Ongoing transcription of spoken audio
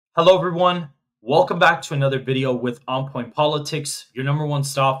Hello, everyone. Welcome back to another video with On Point Politics, your number one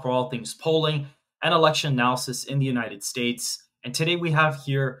stop for all things polling and election analysis in the United States. And today we have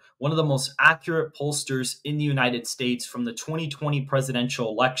here one of the most accurate pollsters in the United States from the 2020 presidential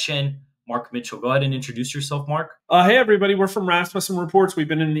election, Mark Mitchell. Go ahead and introduce yourself, Mark. Hey, everybody. We're from Rasmussen Reports. We've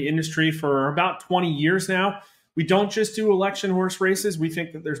been in the industry for about 20 years now. We don't just do election horse races. We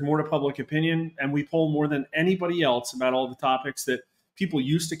think that there's more to public opinion, and we poll more than anybody else about all the topics that people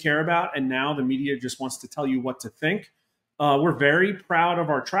used to care about, and now the media just wants to tell you what to think. We're very proud of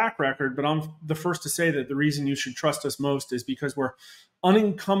our track record, but I'm the first to say that the reason you should trust us most is because we're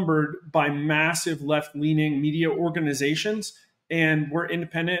unencumbered by massive left-leaning media organizations, and we're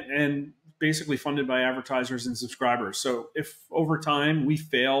independent and basically funded by advertisers and subscribers. So if over time we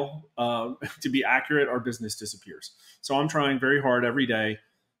fail to be accurate, our business disappears. So I'm trying very hard every day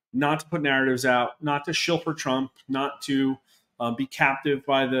not to put narratives out, not to shill for Trump, not to be captive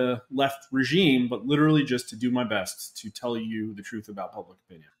by the left regime, but literally just to do my best to tell you the truth about public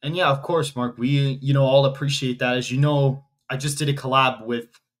opinion. And yeah, of course, Mark, we all appreciate that. As you know, I just did a collab with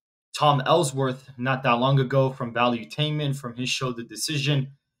Tom Ellsworth not that long ago from Valuetainment, from his show The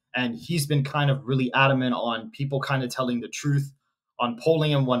Decision. And he's been kind of really adamant on people kind of telling the truth on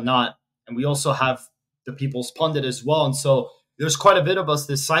polling and whatnot. And we also have the People's Pundit as well. And so there's quite a bit of us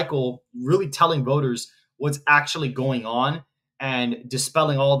this cycle really telling voters what's actually going on and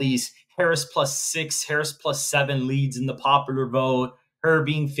dispelling all these Harris +6, Harris +7 leads in the popular vote, her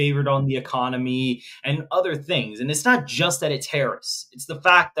being favored on the economy and other things. And it's not just that it's Harris. It's the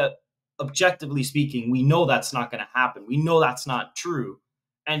fact that objectively speaking, we know that's not going to happen. We know that's not true.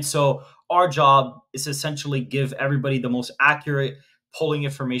 And so our job is to essentially give everybody the most accurate polling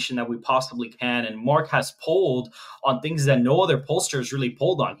information that we possibly can. And Mark has polled on things that no other pollster has really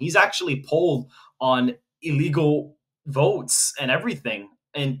polled on. He's actually polled on illegal votes and everything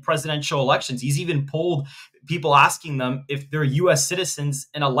in presidential elections. He's even polled people asking them if they're U.S. citizens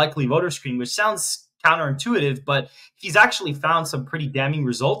in a likely voter screen, which sounds counterintuitive, but he's actually found some pretty damning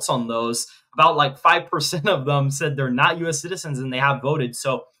results on those. About like 5% of them said they're not U.S. citizens and they have voted.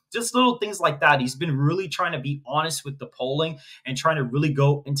 So just little things like that. He's been really trying to be honest with the polling and trying to really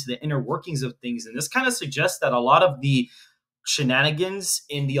go into the inner workings of things. And this kind of suggests that a lot of the shenanigans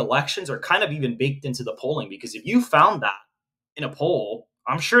in the elections are kind of even baked into the polling, because if you found that in a poll,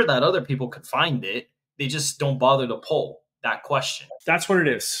 I'm sure that other people could find it. They just don't bother to poll that question. That's what it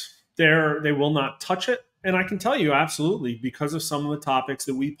is. They will not touch it. And I can tell you absolutely, because of some of the topics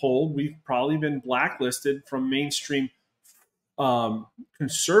that we polled, we've probably been blacklisted from mainstream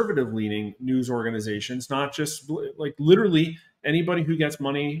conservative-leaning news organizations, not just like literally anybody who gets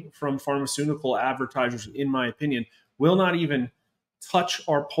money from pharmaceutical advertisers, in my opinion, will not even touch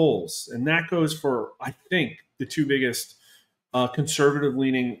our polls. And that goes for, I think, the two biggest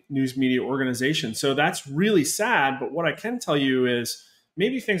conservative-leaning news media organizations. So that's really sad. But what I can tell you is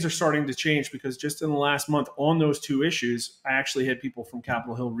maybe things are starting to change, because just in the last month on those two issues, I actually had people from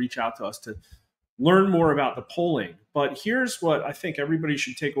Capitol Hill reach out to us to learn more about the polling. But here's what I think everybody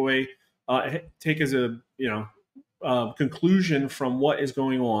should take away, take as a conclusion from what is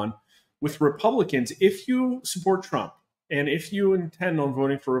going on with Republicans. If you support Trump, and if you intend on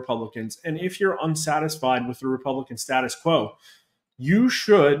voting for Republicans, and if you're unsatisfied with the Republican status quo, you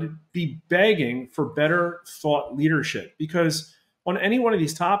should be begging for better thought leadership, because on any one of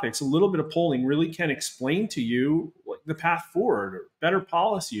these topics, a little bit of polling really can explain to you the path forward, or better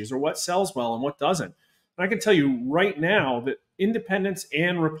policies, or what sells well and what doesn't. And I can tell you right now that independents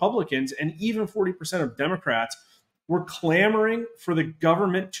and Republicans, and even 40% of Democrats, were clamoring for the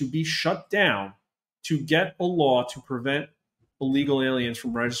government to be shut down to get a law to prevent illegal aliens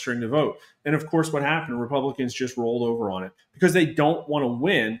from registering to vote. And of course, what happened? Republicans just rolled over on it because they don't want to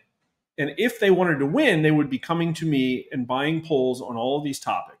win. And if they wanted to win, they would be coming to me and buying polls on all of these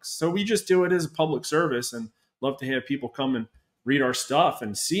topics. So we just do it as a public service, and love to have people come and read our stuff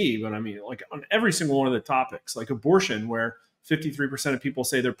and see. But I mean, like on every single one of the topics, like abortion, where 53% of people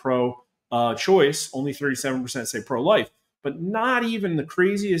say they're pro-choice, only 37% say pro-life. But not even the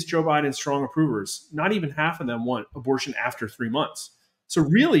craziest Joe Biden strong approvers, not even half of them want abortion after 3 months. So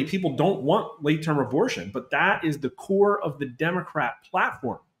really, people don't want late-term abortion, but that is the core of the Democrat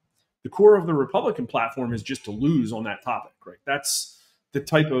platform. The core of the Republican platform is just to lose on that topic, right? That's the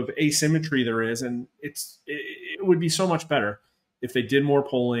type of asymmetry there is. And it would be so much better if they did more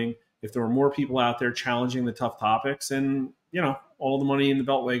polling, if there were more people out there challenging the tough topics. And, you know, all the money in the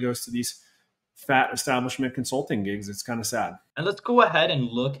Beltway goes to these fat establishment consulting gigs. It's kind of sad. And let's go ahead and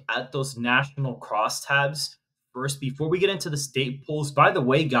look at those national crosstabs first before we get into the state polls. By the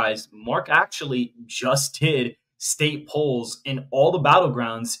way, guys, Mark actually just did state polls in all the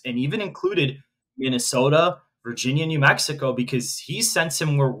battlegrounds, and even included Minnesota, Virginia, New Mexico, because he's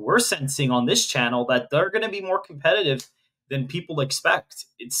sensing where we're sensing on this channel that they're going to be more competitive than people expect.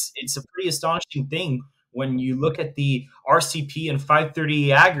 It's a pretty astonishing thing when you look at the RCP and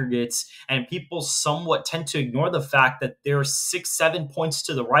 530 aggregates, and people somewhat tend to ignore the fact that they're 6-7 points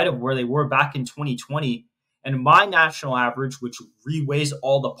to the right of where they were back in 2020. And my national average, which reweighs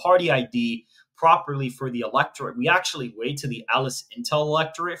all the party ID properly for the electorate, we actually weigh to the Alice Intel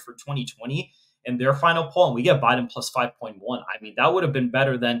electorate for 2020 in their final poll, and we get Biden plus 5.1. I mean, that would have been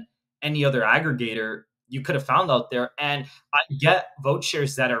better than any other aggregator you could have found out there. And I get vote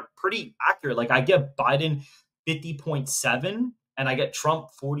shares that are pretty accurate. Like I get Biden 50.7 and I get Trump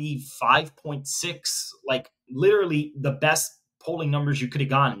 45.6, like literally the best polling numbers you could have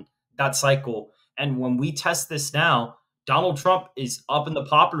gotten that cycle. And when we test this now, Donald Trump is up in the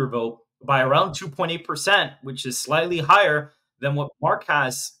popular vote by around 2.8%, which is slightly higher than what Mark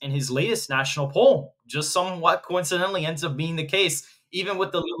has in his latest national poll. Just somewhat coincidentally ends up being the case, even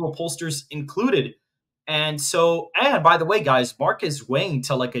with the liberal pollsters included. And so, and by the way, guys, Mark is weighing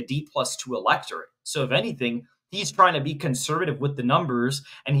to like a D+2 electorate. So if anything, he's trying to be conservative with the numbers,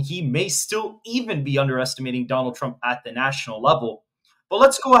 and he may still even be underestimating Donald Trump at the national level. But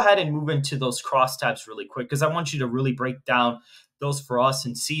let's go ahead and move into those crosstabs really quick, because I want you to really break down those for us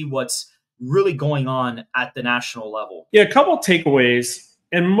and see what's really going on at the national level. Yeah, a couple takeaways.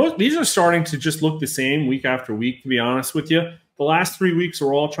 And these are starting to just look the same week after week, to be honest with you. The last 3 weeks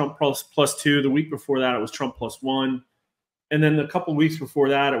were all Trump plus 2. The week before that, it was Trump +1. And then a couple of weeks before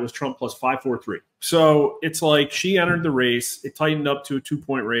that, it was Trump plus 543. So it's like she entered the race. It tightened up to a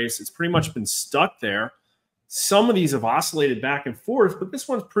 2-point race. It's pretty much been stuck there. Some of these have oscillated back and forth, but this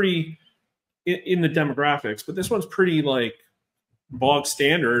one's pretty in the demographics. But this one's pretty like bog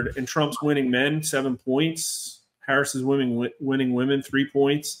standard. And Trump's winning men 7 points. Harris is winning women 3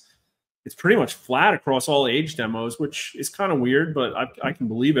 points. It's pretty much flat across all age demos, which is kind of weird, but I can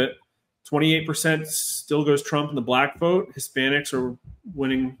believe it. 28% still goes Trump in the black vote. Hispanics are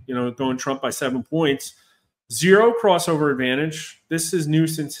winning, going Trump by 7 points. 0 crossover advantage. This is new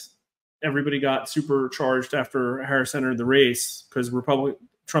since everybody got supercharged after Harris entered the race, because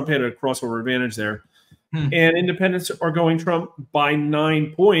Trump had a crossover advantage there. And independents are going Trump by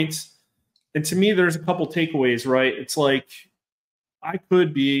 9 points. And to me, there's a couple takeaways, right? It's like I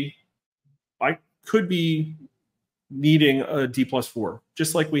could be needing a D+4,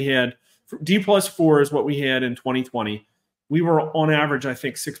 just like we had. D+4 is what we had in 2020. We were on average, I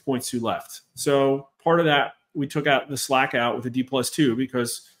think, 6 points too left. So part of that, we took out the slack out with a D+2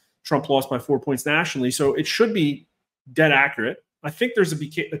 because Trump lost by 4 points nationally. So it should be dead accurate. I think there's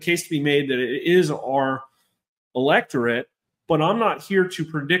a case to be made that it is our electorate, but I'm not here to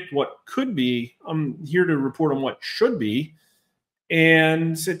predict what could be. I'm here to report on what should be.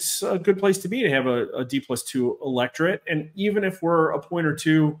 And it's a good place to be to have a D+2 electorate. And even if we're a point or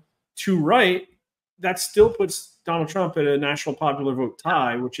two to right, that still puts Donald Trump at a national popular vote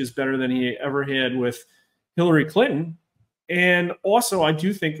tie, which is better than he ever had with Hillary Clinton. And also, I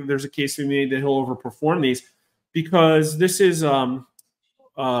do think that there's a case to be made that he'll overperform these, because this is weighted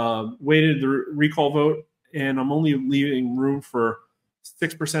the recall vote, and I'm only leaving room for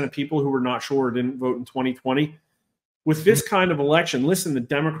 6% of people who were not sure or didn't vote in 2020. With this kind of election, listen, the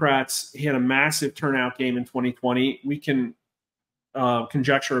Democrats had a massive turnout game in 2020. We can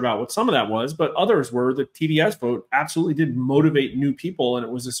conjecture about what some of that was, but others were. The TDS vote absolutely did motivate new people, and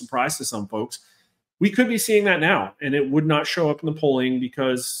it was a surprise to some folks. We could be seeing that now, and it would not show up in the polling,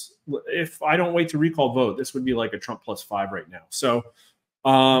 because if I don't wait to recall vote, this would be like a Trump +5 right now. So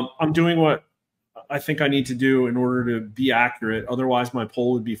I'm doing what I think I need to do in order to be accurate. Otherwise, my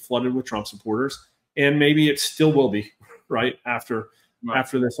poll would be flooded with Trump supporters, and maybe it still will be right after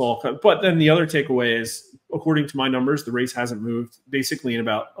this all comes. But then the other takeaway is, according to my numbers, the race hasn't moved basically in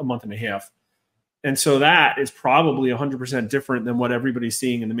about a month and a half. And so that is probably 100% different than what everybody's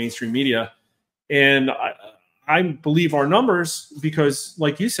seeing in the mainstream media. And I believe our numbers, because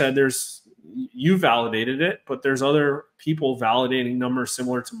like you said, you validated it, but there's other people validating numbers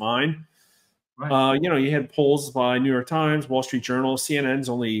similar to mine. Right. You had polls by New York Times, Wall Street Journal, CNN's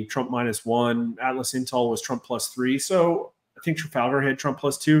only Trump -1, Atlas Intel was Trump +3. So I think Trafalgar had Trump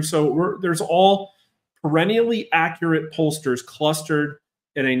 +2. So there's all perennially accurate pollsters clustered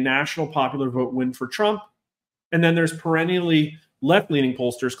in a national popular vote win for Trump. And then there's perennially left-leaning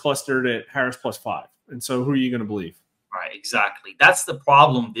pollsters clustered at Harris +5. And so who are you going to believe? Right, exactly. That's the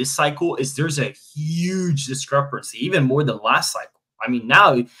problem this cycle, is there's a huge discrepancy, even more than last cycle. I mean,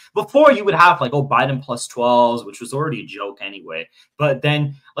 now, before you would have like, oh, Biden plus 12s, which was already a joke anyway. But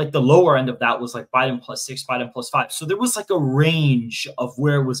then like the lower end of that was like Biden plus 6, Biden plus 5. So there was like a range of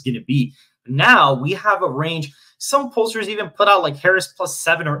where it was going to be. Now we have a range. Some pollsters even put out like Harris plus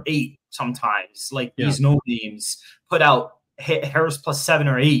 7 or 8 sometimes. Like these no names put out Harris plus 7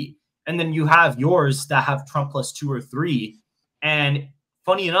 or 8. And then you have yours that have Trump plus 2 or 3. And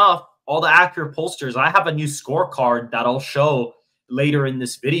funny enough, all the accurate pollsters, I have a new scorecard that I'll show later in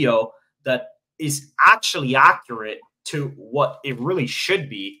this video that is actually accurate to what it really should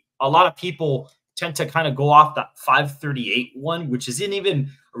be. A lot of people tend to kind of go off that 538 one, which isn't even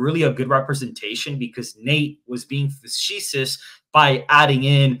really a good representation because Nate was being facetious by adding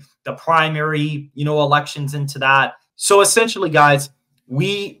in the primary, elections into that. So essentially, guys,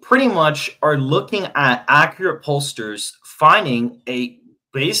 we pretty much are looking at accurate pollsters finding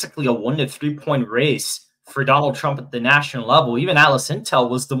basically a 1 to 3 point race for Donald Trump at the national level. Even Alice Intel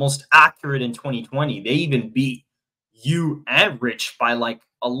was the most accurate in 2020. They even beat you and Rich by like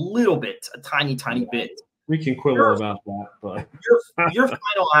a little bit, a tiny bit. We can quibble about that, but your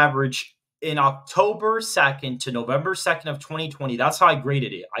final average in October 2nd to November 2nd of 2020, that's how I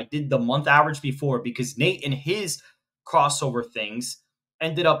graded it. I did the month average before because Nate in his crossover things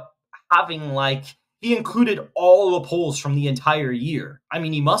ended up having he included all the polls from the entire year. I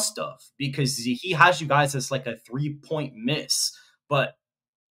mean, he must have because he has you guys as like a 3-point miss, but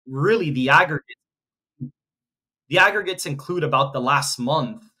really the aggregates include about the last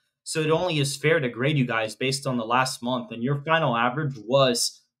month. So it only is fair to grade you guys based on the last month. And your final average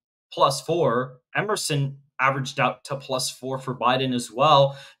was +4. Emerson averaged out to +4 for Biden as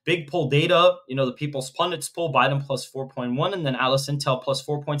well. Big poll data, the People's Pundits poll, Biden plus 4.1, and then Alice Intel plus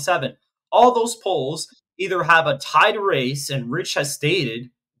 4.7. All those polls either have a tied race, and Rich has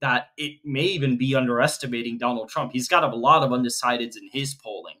stated that it may even be underestimating Donald Trump. He's got a lot of undecideds in his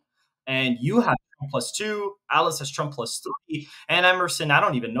polling. And you have Trump +2, Alice has Trump +3, and Emerson, I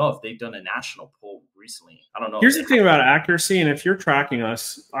don't even know if they've done a national poll recently. I don't know. Here's the thing about accuracy, and if you're tracking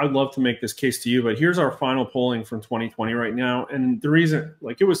us, I'd love to make this case to you, but here's our final polling from 2020 right now. And the reason,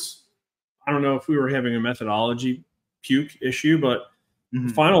 it was, I don't know if we were having a methodology puke issue, but the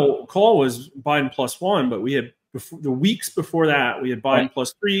final call was Biden +1, but we had the weeks before that, we had Biden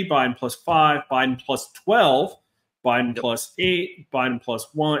 +3, Biden +5, Biden +12, Biden +8, Biden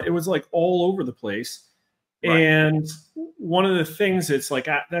 +1. It was like all over the place. Right. And one of the things, it's like,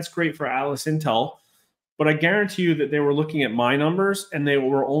 that's great for Alice Intel, but I guarantee you that they were looking at my numbers and they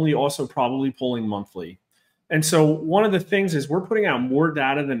were only also probably polling monthly. And so one of the things is we're putting out more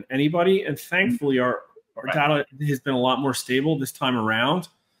data than anybody. And thankfully our data has been a lot more stable this time around.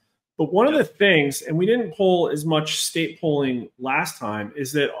 But one of the things, and we didn't poll as much state polling last time,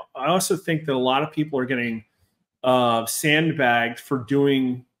 is that I also think that a lot of people are getting sandbagged for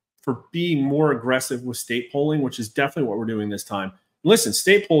being more aggressive with state polling, which is definitely what we're doing this time. Listen,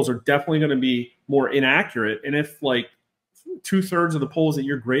 state polls are definitely going to be more inaccurate. And if 2/3 of the polls that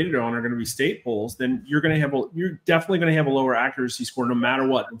you're graded on are going to be state polls, then you're definitely going to have a lower accuracy score no matter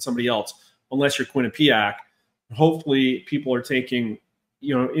what than somebody else, unless you're Quinnipiac. Hopefully people are taking,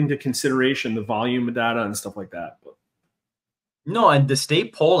 into consideration the volume of data and stuff like that. But no, and the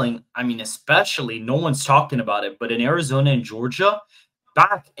state polling, I mean, especially, no one's talking about it, but in Arizona and Georgia,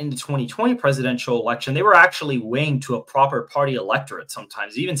 back in the 2020 presidential election, they were actually weighing to a proper party electorate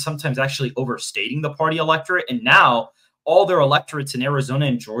sometimes actually overstating the party electorate. And now all their electorates in Arizona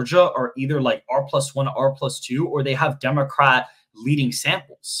and Georgia are either like R+1, R+2, or they have Democrat leading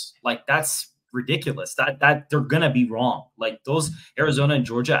samples. That's ridiculous. That they're going to be wrong. Those Arizona and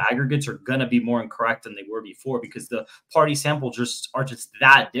Georgia aggregates are going to be more incorrect than they were before because the party samples are just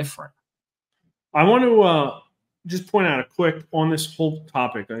that different. I want to just point out a quick on this whole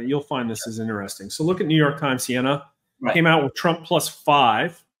topic. You'll find this is interesting. So look at New York Times. Siena came out with Trump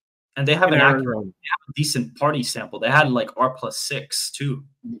 +5. And they have a decent party sample. They had R+6 too.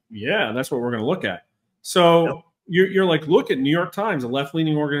 Yeah, that's what we're going to look at. So you're like, look at New York Times, a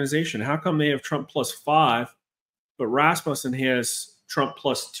left-leaning organization. How come they have Trump +5, but Rasmussen has Trump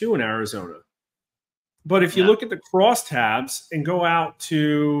 +2 in Arizona? But if you look at the crosstabs and go out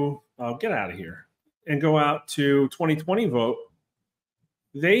to get out of here and go out to 2020 vote,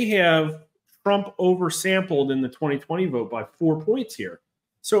 they have Trump oversampled in the 2020 vote by 4 points here.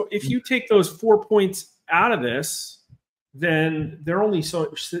 So if you take those 4 points out of this, then they're only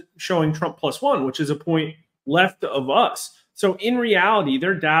showing Trump +1, which is a point left of us. So in reality,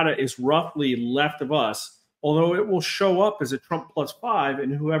 their data is roughly left of us, although it will show up as a Trump +5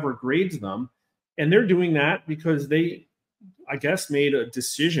 and whoever grades them. And they're doing that because they I guess, made a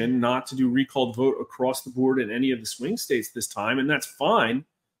decision not to do recalled vote across the board in any of the swing states this time, and that's fine.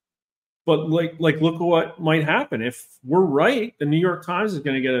 But like look at what might happen. If we're right, the New York Times is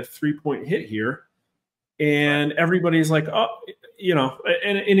going to get a 3-point hit here. And everybody's like, oh, you know,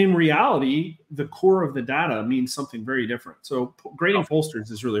 and in reality, the core of the data means something very different. So grading pollsters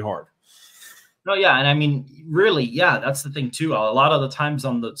is really hard. No, yeah, and I mean, really, yeah, that's the thing too. A lot of the times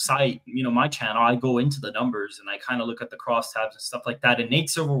on the site, you know, my channel, I go into the numbers and I kind of look at the crosstabs and stuff like that. And Nate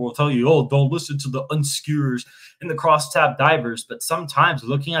Silver will tell you, oh, don't listen to the unskewers and the crosstab divers. But sometimes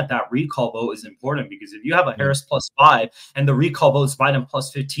looking at that recall vote is important, because if you have a Harris +5 and the recall vote is Biden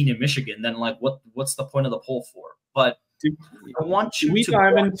 +15 in Michigan, then like what's the point of the poll for? But I want you did we to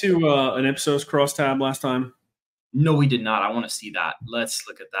dive into an Ipsos crosstab last time? No, we did not. I want to see that. Let's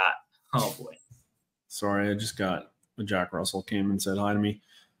look at that. Oh boy. Sorry, I just got a Jack Russell came and said hi to me.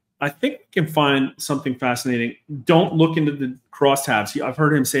 I think we can find something fascinating. Don't look into the crosstabs. I've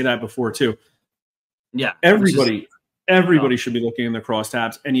heard him say that before too. Yeah. Everybody should be looking in the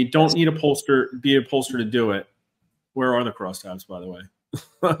crosstabs, and you don't need a pollster, be a pollster to do it. Where are the crosstabs, by the way?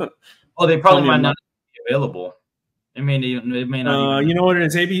 Oh, they probably might not be available. It may not. You know what it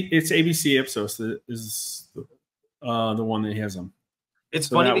is? It's ABC Ipsos that is the one that has them. It's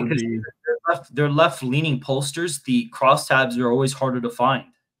so funny because they're left-leaning pollsters. The crosstabs are always harder to find.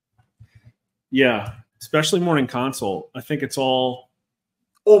 Yeah, especially Morning Consult. I think it's all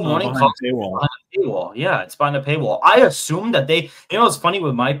Morning Consult behind a paywall. Yeah, it's behind a paywall. I assumed that they. You know, it's funny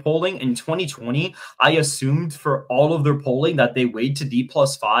with my polling in 2020. I assumed for all of their polling that they weighed to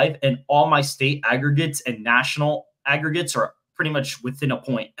D+5, and all my state aggregates and national aggregates are pretty much within a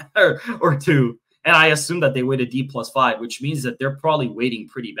point or two. And I assume that they weighed a D+5, which means that they're probably weighting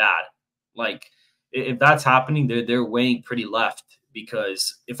pretty bad. Like, if that's happening, they're weighing pretty left.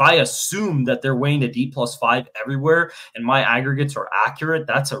 Because if I assume that they're weighing a D+5 everywhere and my aggregates are accurate,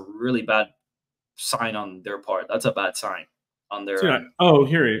 that's a really bad sign on their part. That's a bad sign on their end. Oh,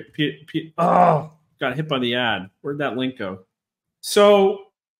 here. Got hit by the ad. Where'd that link go? So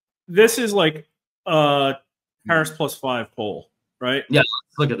this is like Harris +5 poll, right? Yeah,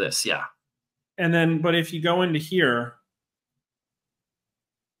 let's look at this. Yeah. And then, but if you go into here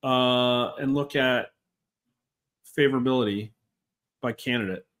and look at favorability by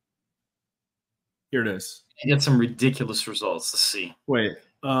candidate, here it is. You get some ridiculous results. Let's see. Wait,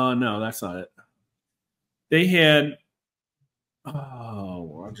 no, that's not it. They had,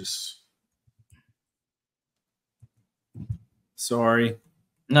 I'll just, sorry.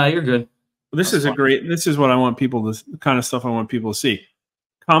 No, you're good. This is this is what I want people to, the kind of stuff I want people to see.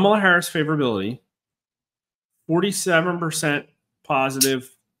 Kamala Harris favorability, 47% positive,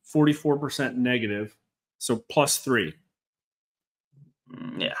 44% negative, so +3.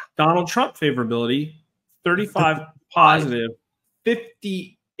 Yeah. Donald Trump favorability, 35 positive,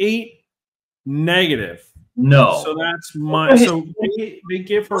 58 negative. No. So that's my. So they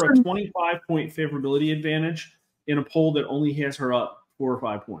give her a 25-point favorability advantage in a poll that only has her up 4 or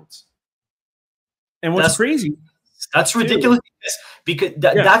 5 points. And what's crazy? That's ridiculous because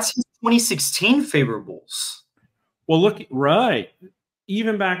that's his 2016 favorables. Well, look, right.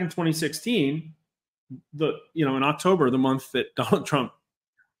 Even back in 2016, in October, the month that Donald Trump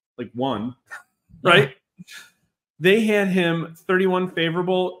won, right? They had him 31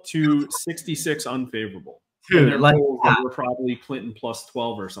 favorable to 66 unfavorable. Dude, and their polls were probably Clinton +12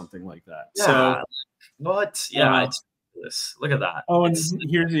 or something like that. Yeah. So what? Yeah, look at that. Oh, and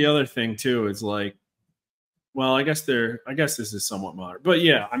here's the other thing too. It's like, well, I guess this is somewhat moderate, but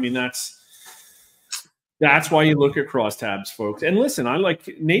yeah, I mean that's why you look at crosstabs, folks. And listen, I like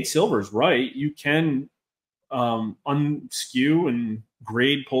Nate Silver's right. You can unskew and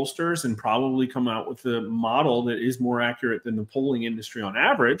grade pollsters and probably come out with a model that is more accurate than the polling industry on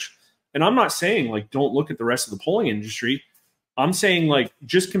average. And I'm not saying don't look at the rest of the polling industry. I'm saying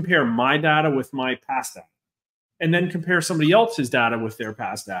just compare my data with my past data, and then compare somebody else's data with their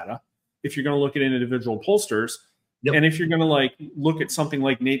past data. If you're going to look at individual pollsters, and if you're going to look at something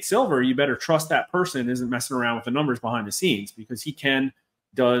like Nate Silver, you better trust that person isn't messing around with the numbers behind the scenes, because he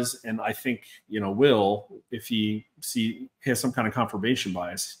does, and I think will if he has some kind of confirmation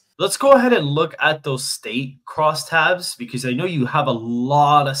bias. Let's go ahead and look at those state crosstabs, because I know you have a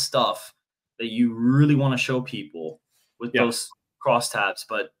lot of stuff that you really want to show people with those crosstabs.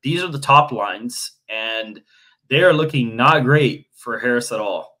 But these are the top lines, and they are looking not great for Harris at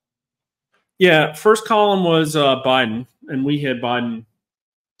all. Yeah, first column was Biden, and we had Biden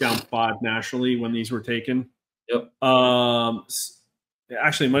down 5 nationally when these were taken. Yep.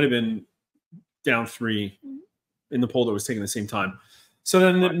 Actually, it might have been down 3 in the poll that was taken at the same time. So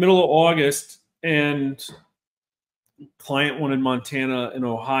then in the middle of August, and client wanted Montana and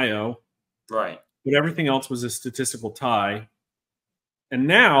Ohio. Right. But everything else was a statistical tie. And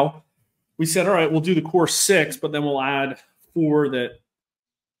now we said, all right, we'll do the core 6, but then we'll add 4 that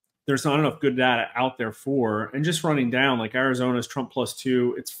there's not enough good data out there for. And just running down, like Arizona's Trump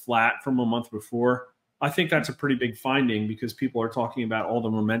 +2, it's flat from a month before. I think that's a pretty big finding because people are talking about all the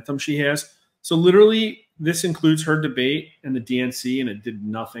momentum she has. So literally, this includes her debate and the DNC, and it did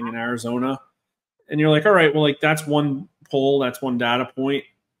nothing in Arizona. And you're like, all right, well, like that's one poll, that's one data point.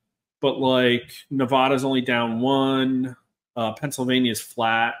 But like Nevada's only down 1, Pennsylvania's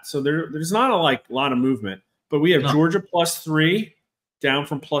flat. So there's not a lot of movement. But we have Georgia +3, down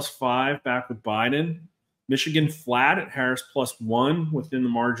from +5 back with Biden. Michigan flat at Harris +1 within the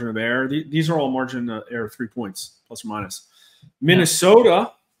margin of error. These are all margin of error 3 points, plus or minus.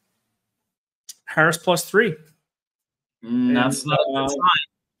 Minnesota, Harris +3. That's not a good sign.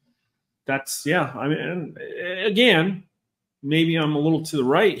 That's, yeah. I mean, again, maybe I'm a little to the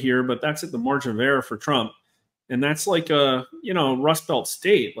right here, but that's at the margin of error for Trump. And that's like a, Rust Belt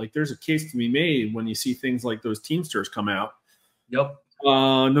state. Like there's a case to be made when you see things like those Teamsters come out. Yep.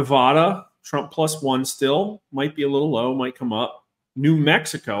 Nevada, Trump +1 still, might be a little low, might come up. New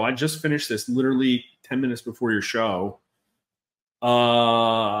Mexico, I just finished this literally 10 minutes before your show.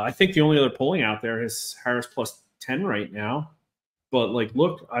 I think the only other polling out there is Harris +10 right now. But like,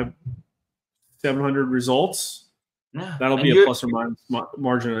 look, I've 700 results. Yeah. That'll be a plus or minus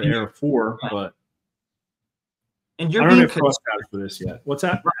margin of error 4, but and you're I don't being have cross-data for this yet. What's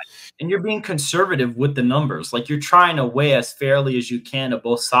that? Right. And you're being conservative with the numbers. Like you're trying to weigh as fairly as you can to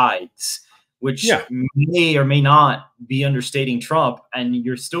both sides, which may or may not be understating Trump. And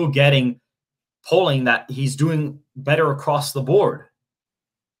you're still getting polling that he's doing better across the board.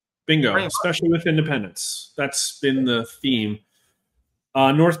 Bingo, especially with independents. That's been the theme.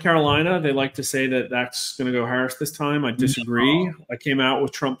 North Carolina, they like to say that that's going to go Harris this time. I disagree. No. I came out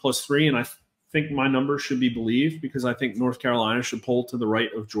with Trump +3, and I think my numbers should be believed because I think North Carolina should poll to the right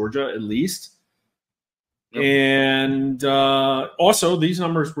of Georgia at least. Yep. And also, these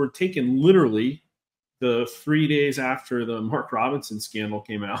numbers were taken literally the 3 days after the Mark Robinson scandal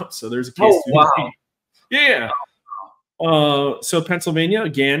came out. So there's a case. Oh, wow. Yeah. So Pennsylvania,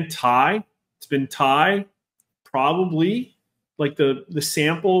 again, tie. It's been tie probably. Like the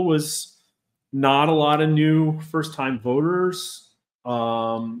sample was not a lot of new first-time voters.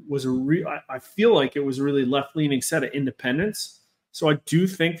 I feel like it was a really left-leaning set of independents. So I do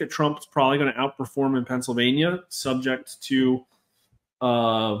think that Trump's probably going to outperform in Pennsylvania, subject to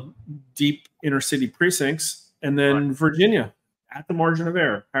deep inner-city precincts. And then Virginia, at the margin of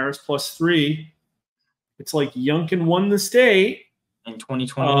error, Harris +3. It's like Youngkin won the state. In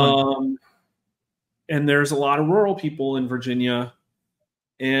 2021. And there's a lot of rural people in Virginia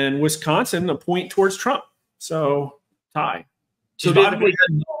and Wisconsin, a point towards Trump. So tie. She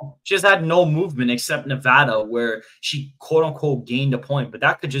just had no movement except Nevada, where she quote unquote gained a point, but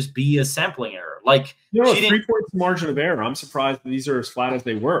that could just be a sampling error. Like 3 points margin of error. I'm surprised that these are as flat as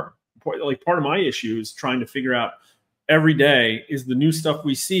they were. Like part of my issue is trying to figure out every day, is the new stuff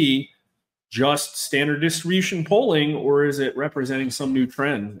we see just standard distribution polling, or is it representing some new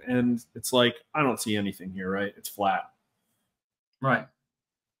trend? And it's like, I don't see anything here, right? It's flat. Right.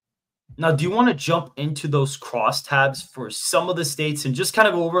 Now, do you want to jump into those crosstabs for some of the states and just kind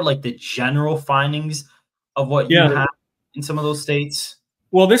of go over like the general findings of what you have in some of those states?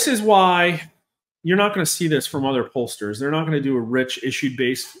 Well, this is why you're not going to see this from other pollsters. They're not going to do a rich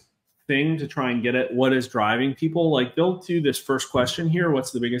issue-based thing to try and get at what is driving people. Like they'll do this first question here,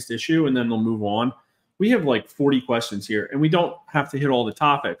 what's the biggest issue? And then they'll move on. We have like 40 questions here and we don't have to hit all the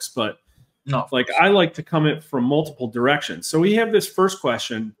topics, but like I like to come at from multiple directions. So we have this first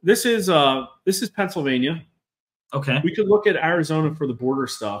question. This is Pennsylvania. Okay. We could look at Arizona for the border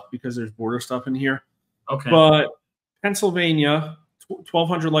stuff because there's border stuff in here. Okay. But Pennsylvania,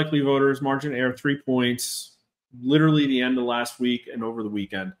 1,200 likely voters, margin of error 3 points, literally the end of last week and over the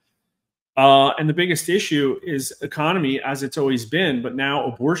weekend. And the biggest issue is economy, as it's always been, but now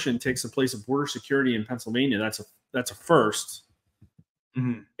abortion takes the place of border security in Pennsylvania. That's a first.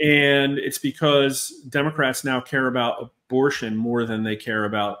 Mm-hmm. And it's because Democrats now care about abortion more than they care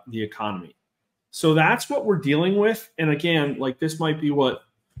about the economy. So that's what we're dealing with. And again, like this might be what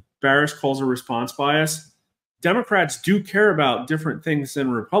Barris calls a response bias. Democrats do care about different things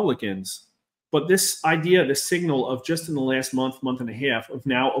than Republicans. But this idea, this signal of just in the last month and a half of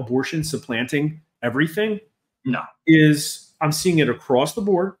now abortion supplanting everything is, I'm seeing it across the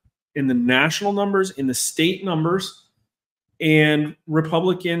board in the national numbers, in the state numbers, and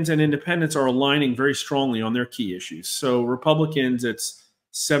Republicans and independents are aligning very strongly on their key issues. So Republicans, it's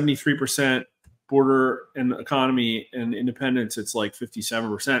 73% border and economy and independence, it's like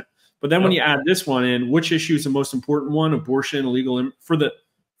 57%. But then when you add this one in, which issue is the most important one? Abortion, illegal for the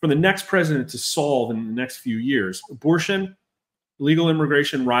next president to solve in the next few years: abortion, illegal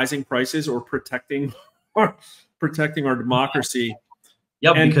immigration, rising prices, or protecting our democracy.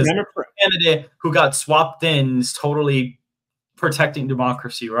 Yep, and because the candidate who got swapped in is totally protecting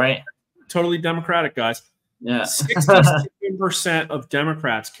democracy, right? Totally democratic, guys. Yeah. 67% of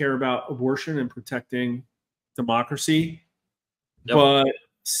Democrats care about abortion and protecting democracy, but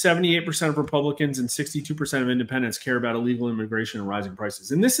 78% of Republicans and 62% of independents care about illegal immigration and rising prices.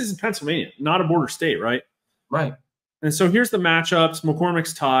 And this is in Pennsylvania, not a border state, right? Right. And so here's the matchups.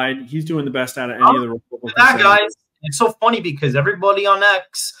 McCormick's tied. He's doing the best out of any of the Republicans. That, guys, it's so funny because everybody on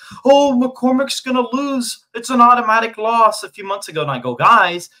X, oh, McCormick's going to lose. It's an automatic loss a few months ago. And I go,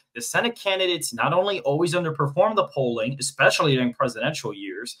 guys, the Senate candidates not only always underperform the polling, especially during presidential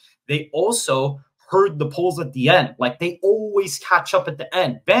years, they also heard the polls at the end. Like, they always catch up at the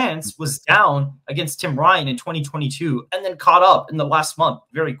end. Vance was down against Tim Ryan in 2022 and then caught up in the last month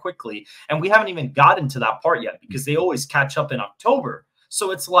very quickly. And we haven't even gotten to that part yet because they always catch up in October.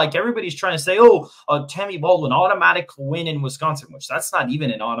 So it's like everybody's trying to say, oh, Tammy Baldwin, automatic win in Wisconsin, which that's not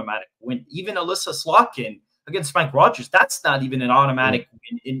even an automatic win. Even Alyssa Slotkin against Mike Rogers, that's not even an automatic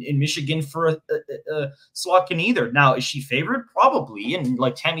win in Michigan for Slotkin either. Now, is she favored? Probably. And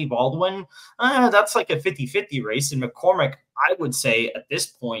like Tammy Baldwin, that's like a 50-50 race. And McCormick, I would say at this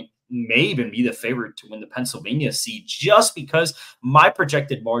point, may even be the favorite to win the Pennsylvania seat just because my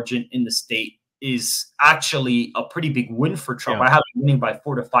projected margin in the state is actually a pretty big win for Trump. I have him winning by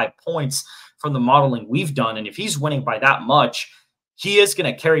 4 to 5 points from the modeling we've done. And if he's winning by that much, he is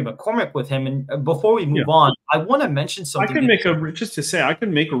going to carry McCormick with him. And before we move on, I want to mention something. I can make I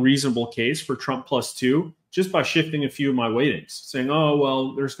can make a reasonable case for Trump +2 just by shifting a few of my weightings, saying, oh,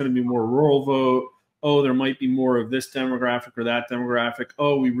 well, there's going to be more rural vote. Oh, there might be more of this demographic or that demographic.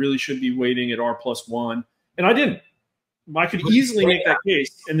 Oh, we really should be weighting at R+1. And I didn't. I could easily make that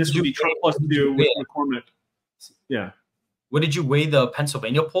case, and this would be Trump +2 with McCormick. Yeah. What did you weigh the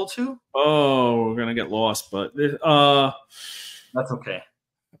Pennsylvania poll to? Oh, we're gonna get lost, but that's okay.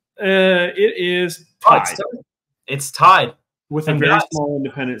 It is tied. It's tied with a very small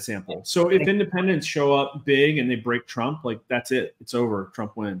independent sample. So if independents show up big and they break Trump, like that's it. It's over.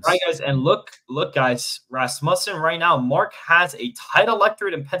 Trump wins. Right, guys. And look, guys, Rasmussen right now, Mark has a tied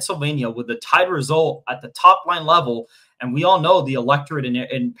electorate in Pennsylvania with a tied result at the top line level. And we all know the electorate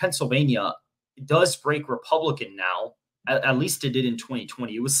in Pennsylvania does break Republican now. At least it did in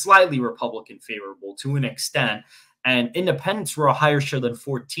 2020. It was slightly Republican favorable to an extent. And independents were a higher share than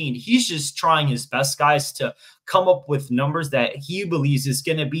 14. He's just trying his best, guys, to come up with numbers that he believes is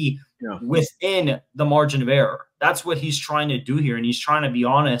going to be within the margin of error. That's what he's trying to do here. And he's trying to be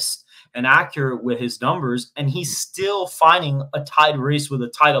honest and accurate with his numbers. And he's still finding a tied race with a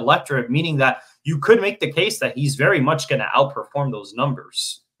tied electorate, meaning that you could make the case that he's very much going to outperform those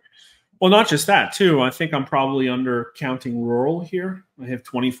numbers. Well, not just that, too. I think I'm probably undercounting rural here. I have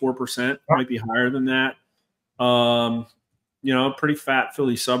 24%, might be higher than that. Pretty fat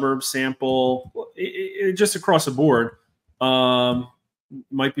Philly suburb sample, just across the board.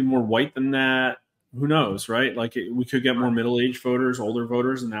 Might be more white than that. Who knows, right? Like we could get more middle-aged voters, older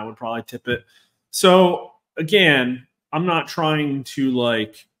voters, and that would probably tip it. So again, I'm not trying to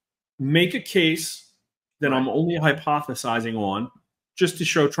make a case that I'm only hypothesizing on just to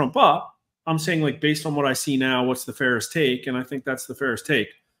show Trump up. I'm saying based on what I see now, what's the fairest take? And I think that's the fairest take.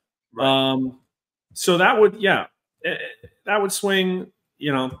 Right. So that would, that would swing,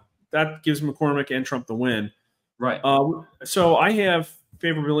 that gives McCormick and Trump the win. Right. So I have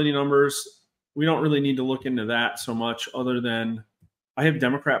favorability numbers. We don't really need to look into that so much other than I have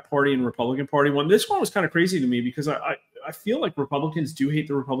Democrat Party and Republican Party one. This one was kind of crazy to me because I feel like Republicans do hate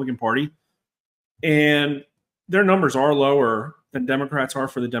the Republican Party and their numbers are lower than Democrats are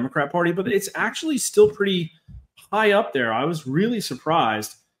for the Democrat Party, but it's actually still pretty high up there. I was really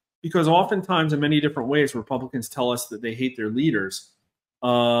surprised. Because oftentimes in many different ways, Republicans tell us that they hate their leaders.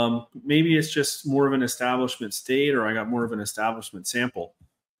 Maybe it's just more of an establishment state or I got more of an establishment sample.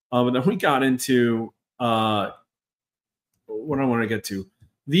 But then we got into what I want to get to.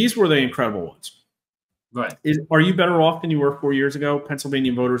 These were the incredible ones. Right. Are you better off than you were 4 years ago?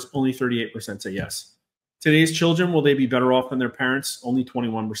 Pennsylvania voters, only 38% say yes. Today's children, will they be better off than their parents? Only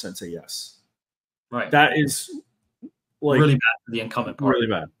 21% say yes. Right. That is really bad for the incumbent party.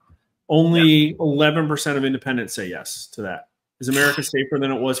 Really bad. Only 11% of independents say yes to that. Is America safer than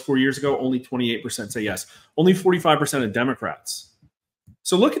it was 4 years ago? Only 28% say yes. Only 45% of Democrats.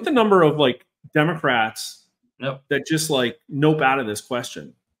 So look at the number of Democrats that just nope out of this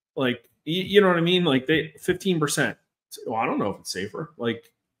question. You know what I mean? Like 15%. Well, I don't know if it's safer.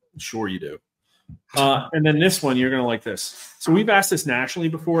 Like, sure you do. And then this one, you're going to like this. So we've asked this nationally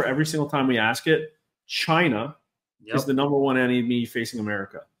before. Every single time we ask it, China is the #1 enemy facing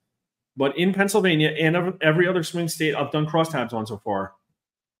America. But in Pennsylvania and every other swing state I've done crosstabs on so far,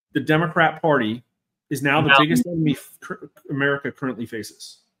 the Democrat Party is now the biggest enemy America currently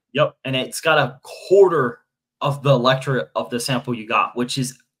faces. Yep. And it's got a quarter of the electorate of the sample you got, which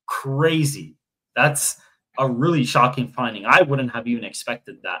is crazy. That's a really shocking finding. I wouldn't have even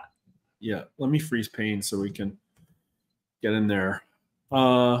expected that. Yeah. Let me freeze pane so we can get in there.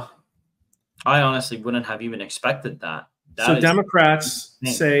 I honestly wouldn't have even expected that. So Democrats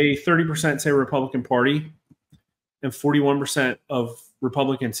say 30% say Republican Party, and 41% of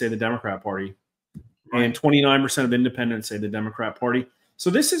Republicans say the Democrat Party, and 29% of independents say the Democrat Party. So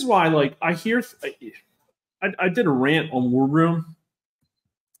this is why, like, I hear, I did a rant on War Room,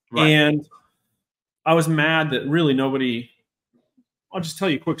 and I was mad that really nobody. I'll just tell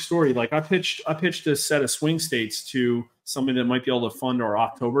you a quick story. Like, I pitched a set of swing states to somebody that might be able to fund our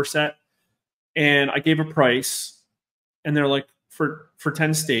October set, and I gave a price. And they're like, for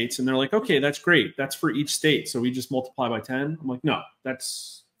 10 states. And they're like, okay, that's great. That's for each state. So we just multiply by 10. I'm like, no,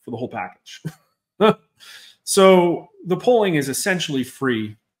 that's for the whole package. So the polling is essentially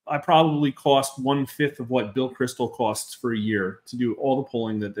free. I probably cost 1/5 of what Bill Kristol costs for a year to do all the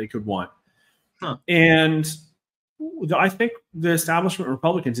polling that they could want. And I think the establishment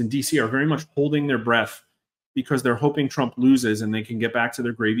Republicans in DC are very much holding their breath because they're hoping Trump loses and they can get back to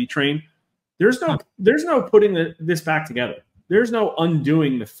their gravy train. There's no putting this back together. There's no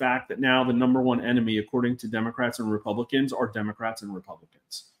undoing the fact that now the #1 enemy, according to Democrats and Republicans, are Democrats and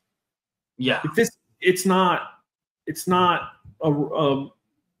Republicans. Yeah, it's not a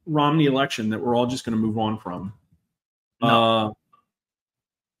Romney election that we're all just going to move on from. No.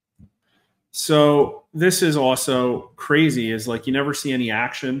 So this is also crazy. Is like you never see any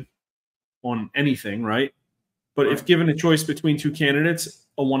action on anything, right? But if given a choice between two candidates,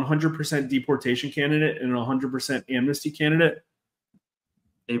 a 100% deportation candidate and a 100% amnesty candidate,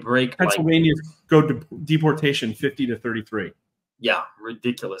 they break. Pennsylvania go to deportation 50-33. Yeah,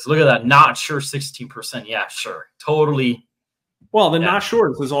 ridiculous. Look at that. Not sure 16%. Yeah, sure. Totally. Well, the not sure.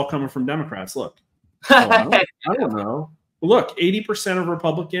 This is all coming from Democrats. Look. I don't know. Look, 80% of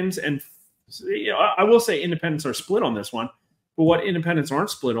Republicans and I will say independents are split on this one. But what independents aren't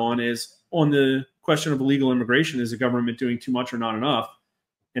split on is on the question of illegal immigration. Is the government doing too much or not enough?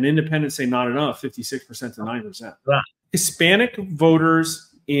 And independents say not enough, 56% to 9%. Right. Hispanic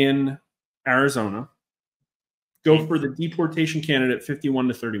voters in Arizona go for the deportation candidate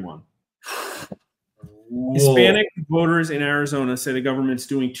 51-31. Whoa. Hispanic voters in Arizona say the government's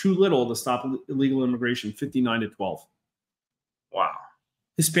doing too little to stop illegal immigration, 59-12. Wow.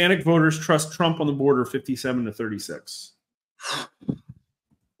 Hispanic voters trust Trump on the border, 57-36.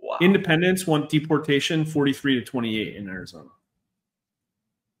 Wow. Independents want deportation, 43-28 in Arizona.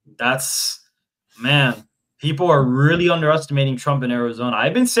 That's, man, people are really underestimating Trump in Arizona.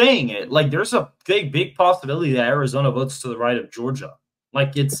 I've been saying it. Like, there's a big possibility that Arizona votes to the right of Georgia.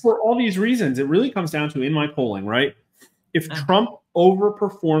 Like, it's for all these reasons. It really comes down to in my polling, right? If Trump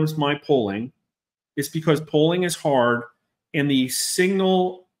overperforms my polling, it's because polling is hard and the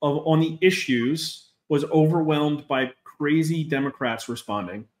signal on the issues was overwhelmed by crazy Democrats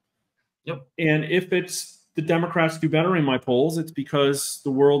responding. Yep. And if it's the Democrats do better in my polls, it's because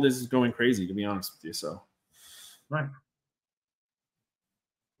the world is going crazy, to be honest with you. So, right.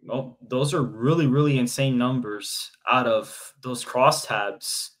 Well, those are really, really insane numbers out of those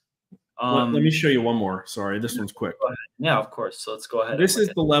crosstabs. Let me show you one more. Sorry, this one's quick. Yeah, of course. So let's go ahead. This is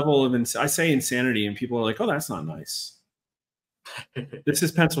the level of I say insanity, and people are like, "Oh, that's not nice." This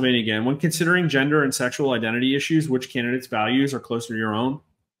is Pennsylvania again. When considering gender and sexual identity issues, which candidates' values are closer to your own?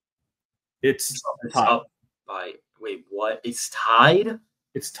 It's tied. Wait, what? It's tied?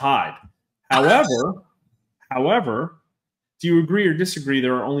 It's tied. However, do you agree or disagree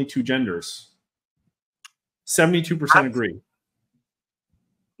there are only two genders? 72% agree.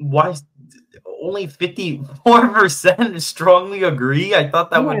 Why only 54% strongly agree? I thought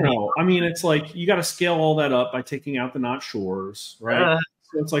that would know. I mean, it's like you got to scale all that up by taking out the not sures, right?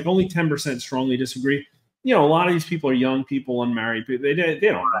 So it's like only 10% strongly disagree. You know, a lot of these people are young people, unmarried people. They don't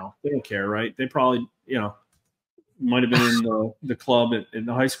know. They don't care, right? They probably, might have been in the club in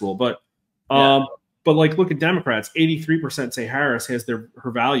the high school. But like, look at Democrats. 83% say Harris has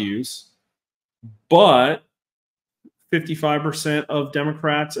her values, but 55% of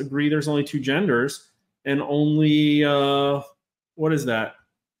Democrats agree there's only two genders, and only what is that?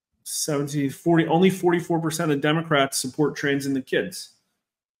 40. Only 44% of Democrats support trans in the kids.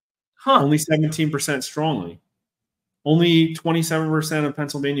 Huh. Only 17% strongly. Only 27% of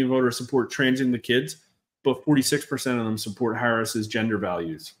Pennsylvania voters support transgender kids, but 46% of them support Harris's gender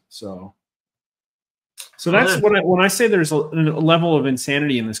values. So that's when I say there's a level of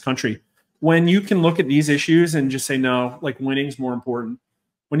insanity in this country. When you can look at these issues and just say, no, like winning's more important.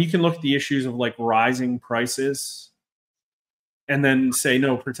 When you can look at the issues of like rising prices and then say,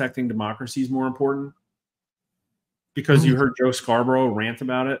 no, protecting democracy is more important because you heard Joe Scarborough rant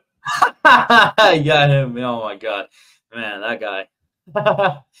about it. Yeah, him. Oh my God, man, that guy.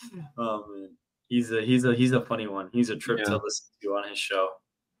 Oh man, he's a funny one. He's a trip to listen to on his show.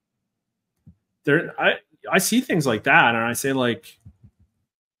 I see things like that, and I say like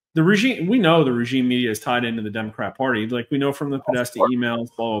the regime. We know the regime media is tied into the Democrat Party. Like we know from the Podesta emails,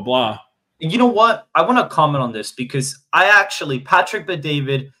 blah blah blah. You know what? I want to comment on this because Patrick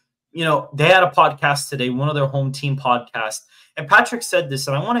Bet-David, they had a podcast today, one of their home team podcasts, and Patrick said this,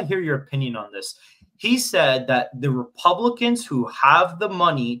 and I want to hear your opinion on this. He said that the Republicans who have the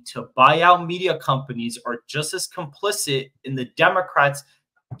money to buy out media companies are just as complicit in the Democrats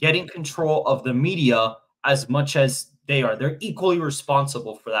getting control of the media as much as they are. They're equally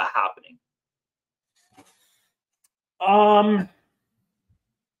responsible for that happening.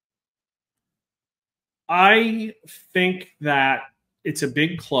 I think that it's a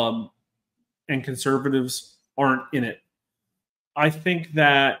big club and conservatives aren't in it. I think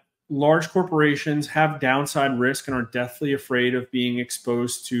that large corporations have downside risk and are deathly afraid of being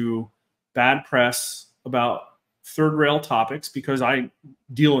exposed to bad press about third rail topics, because I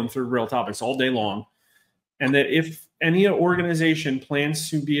deal in third rail topics all day long. And that if any organization plans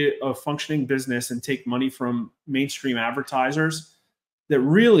to be a functioning business and take money from mainstream advertisers, that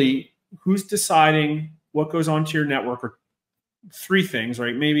really who's deciding what goes onto your network are three things,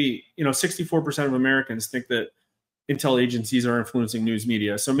 right? Maybe, 64% of Americans think that intel agencies are influencing news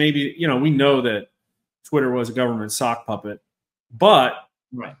media. So maybe, we know that Twitter was a government sock puppet, but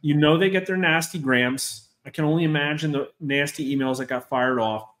right. They get their nasty grams. I can only imagine the nasty emails that got fired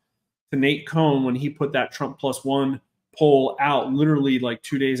off to Nate Cohn when he put that Trump +1 poll out literally like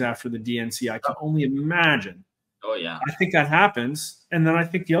 2 days after the DNC. I can only imagine. Oh, yeah. I think that happens. And then I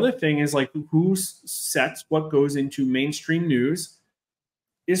think the other thing is like who sets what goes into mainstream news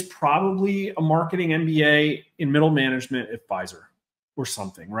is probably a marketing MBA in middle management at Pfizer or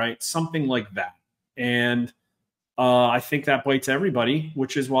something, right? Something like that. And I think that bites everybody,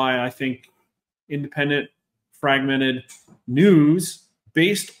 which is why I think independent, fragmented news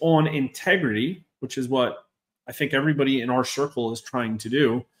based on integrity, which is what I think everybody in our circle is trying to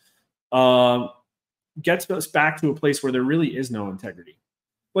do, gets us back to a place where there really is no integrity.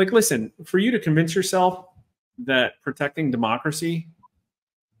 Like, listen, for you to convince yourself that protecting democracy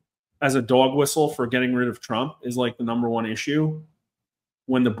as a dog whistle for getting rid of Trump is like the #1 issue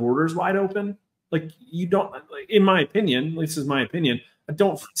when the border's wide open, like you don't, in my opinion, this is my opinion, I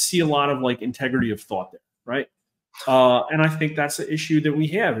don't see a lot of like integrity of thought there, right? And I think that's the issue that we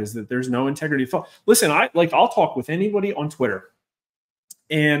have, is that there's no integrity of thought. Listen, I'll talk with anybody on Twitter.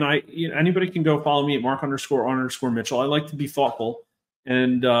 And anybody can go follow me at Mark__Mitchell. I like to be thoughtful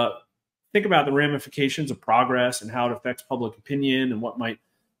and think about the ramifications of progress and how it affects public opinion and what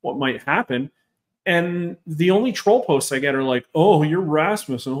might happen. And the only troll posts I get are like, "Oh, you're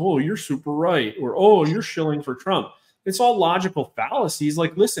Rasmussen. Oh, you're super right," or "Oh, you're shilling for Trump." It's all logical fallacies.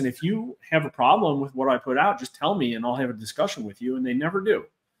 Like, listen, if you have a problem with what I put out, just tell me and I'll have a discussion with you. And they never do.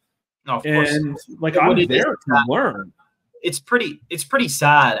 No, of course. And like, I'm there to learn. It's pretty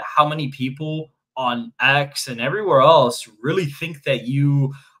sad how many people on X and everywhere else really think that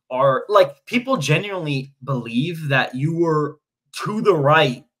you are, like, people genuinely believe that you were to the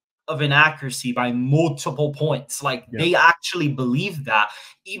right of inaccuracy by multiple points. Like, they actually believe that,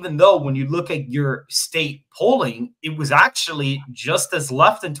 even though when you look at your state polling, it was actually just as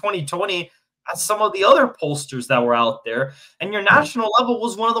left in 2020 as some of the other pollsters that were out there. And your national level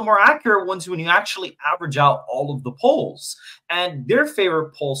was one of the more accurate ones when you actually average out all of the polls. And their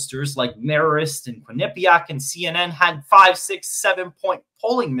favorite pollsters like Marist and Quinnipiac and CNN had 5, 6, 7-point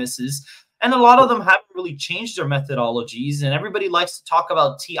polling misses. And a lot of them haven't really changed their methodologies. And everybody likes to talk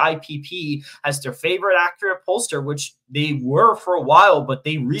about TIPP as their favorite accurate pollster, which they were for a while, but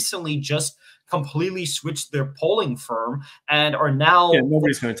they recently just completely switched their polling firm and are now— Yeah,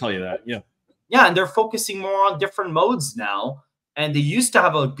 nobody's going to tell you that. Yeah. Yeah, and they're focusing more on different modes now. And they used to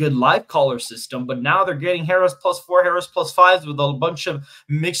have a good live caller system, but now they're getting Harris +4, Harris +5s with a bunch of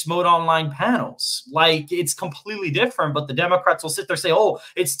mixed mode online panels. Like, it's completely different, but the Democrats will sit there and say, "Oh,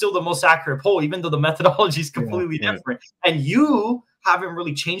 it's still the most accurate poll," even though the methodology is completely different. And you haven't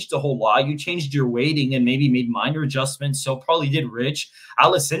really changed a whole lot. You changed your weighting and maybe made minor adjustments. So probably did Rich.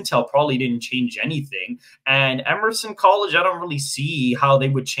 Alice Intel probably didn't change anything. And Emerson College, I don't really see how they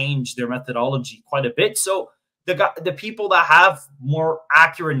would change their methodology quite a bit. So the people that have more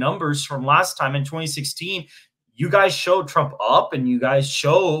accurate numbers from last time in 2016, you guys showed Trump up, and you guys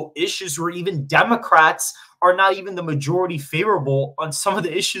show issues where even Democrats are not even the majority favorable on some of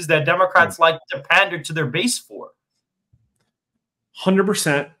the issues that Democrats like to pander to their base for.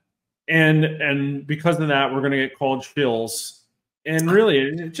 100%. And because of that, we're going to get called shills. And really,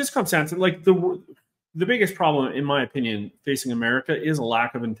 it just comes down to like the biggest problem, in my opinion, facing America is a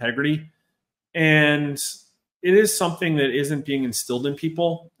lack of integrity. And it is something that isn't being instilled in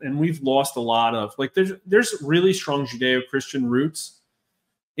people. And we've lost a lot of, like, there's really strong Judeo-Christian roots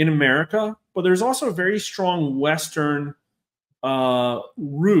in America, but there's also very strong Western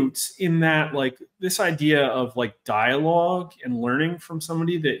roots in that, like, this idea of like dialogue and learning from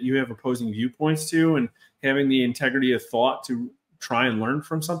somebody that you have opposing viewpoints to, and having the integrity of thought to try and learn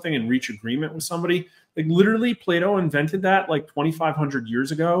from something and reach agreement with somebody. Like, literally, Plato invented that like 2,500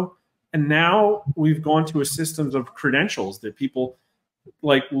 years ago. And now we've gone to a system of credentials that people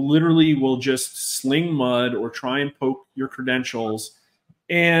like literally will just sling mud or try and poke your credentials.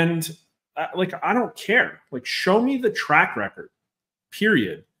 And like, I don't care. Like, show me the track record,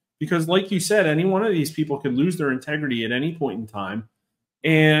 period. Because like you said, any one of these people could lose their integrity at any point in time.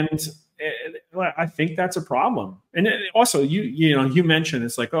 And I think that's a problem. And also, you mentioned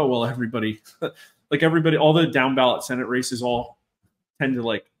it's like, oh, well, everybody, all the down ballot Senate races all tend to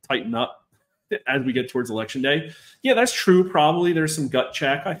like tighten up as we get towards election day. Yeah, that's true. Probably there's some gut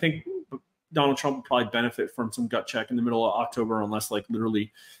check. I think Donald Trump would probably benefit from some gut check in the middle of October, unless like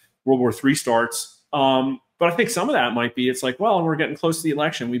literally World War III starts. But I think some of that might be, it's like, well, we're getting close to the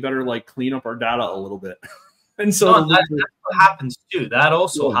election. We better like clean up our data a little bit. And so that's what happens too. That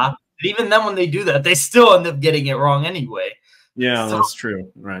also happens. Even then, when they do that, they still end up getting it wrong anyway. Yeah, so that's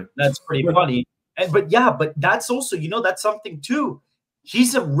true. Right. That's pretty funny. But that's also, that's something too.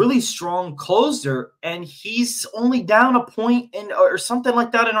 He's a really strong closer, and he's only down a point or something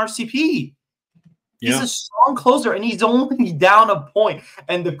like that in RCP. He's a strong closer, and he's only down a point.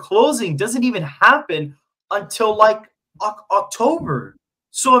 And the closing doesn't even happen until like October.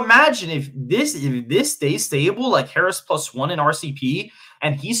 So imagine if this stays stable, like Harris +1 in RCP,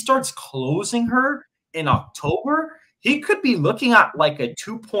 and he starts closing her in October, he could be looking at like a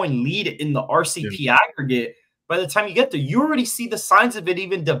 2-point lead in the RCP aggregate. By the time you get there, you already see the signs of it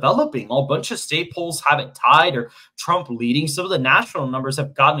even developing. A bunch of state polls have it tied or Trump leading. Some of the national numbers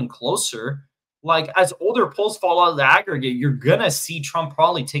have gotten closer. Like, as older polls fall out of the aggregate, you're going to see Trump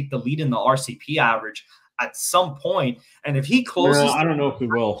probably take the lead in the RCP average at some point. And if he closes... I don't know if he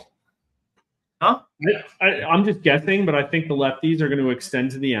will. Huh? I'm just guessing, but I think the lefties are going to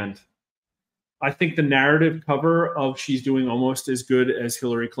extend to the end. I think the narrative cover of she's doing almost as good as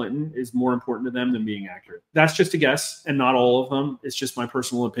Hillary Clinton is more important to them than being accurate. That's just a guess, and not all of them. It's just my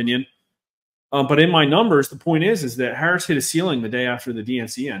personal opinion. But in my numbers, the point is that Harris hit a ceiling the day after the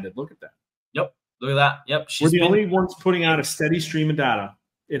DNC ended. Look at that. Yep. Look at that. Yep. We're the only ones putting out a steady stream of data.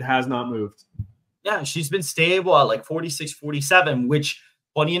 It has not moved. Yeah, she's been stable at like 46, 47, which,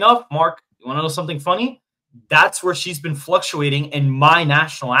 funny enough, Mark, you want to know something funny? That's where she's been fluctuating in my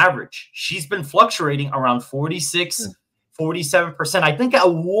national average. She's been fluctuating around 46, 47%. I think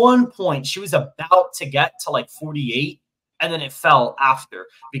at one point she was about to get to like 48, and then it fell after,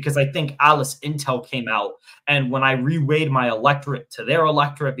 because I think Alice Intel came out. And when I reweighed my electorate to their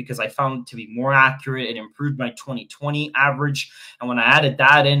electorate, because I found it to be more accurate, it improved my 2020 average. And when I added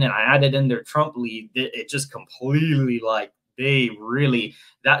that in, and I added in their Trump lead, it just completely, like, they really,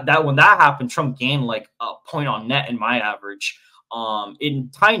 that when that happened, Trump gained like a point on net in my average.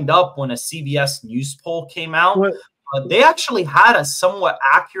 It timed up when a CBS News poll came out. They actually had a somewhat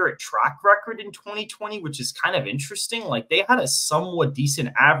accurate track record in 2020, which is kind of interesting. Like, they had a somewhat decent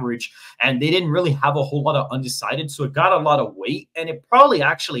average, and they didn't really have a whole lot of undecided. So it got a lot of weight, and it probably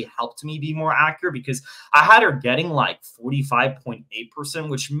actually helped me be more accurate, because I had her getting like 45.8%,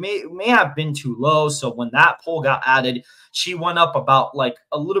 which may have been too low. So when that poll got added, she went up about like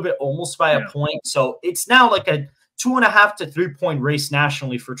a little bit, almost by a point. So it's now like a 2.5 to 3 point race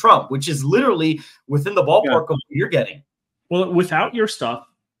nationally for Trump, which is literally within the ballpark of what you're getting. Well, without your stuff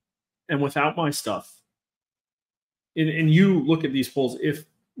and without my stuff, and you look at these polls, if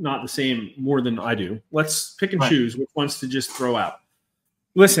not the same, more than I do, let's pick and choose which ones to just throw out.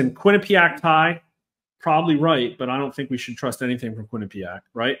 Listen, Quinnipiac tie, probably right, but I don't think we should trust anything from Quinnipiac,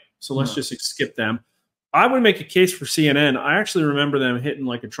 right? So let's just skip them. I would make a case for CNN. I actually remember them hitting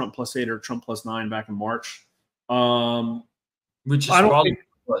like a Trump +8 or Trump +9 back in March. which is I don't probably think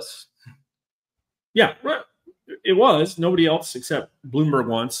was. Yeah, it was. Nobody else except Bloomberg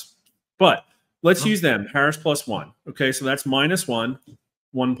once. But let's use them. Harris +1. Okay, so that's -1,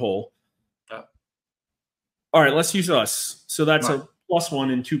 one poll. Yeah. All right, let's use us. So that's Right. a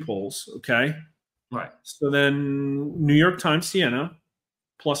 +1 in 2 polls. Okay. Right. So then New York Times Siena,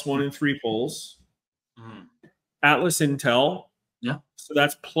 +1 in 3 polls. Mhm. Atlas Intel. Yeah. So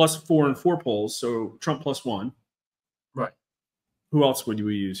that's +4 in 4 polls. So Trump +1. Right. Who else would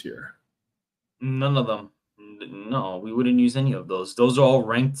we use here? None of them. No, we wouldn't use any of those. Those are all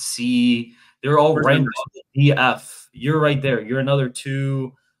ranked C. They're all Where's ranked Emerson? DF. You're right there. You're another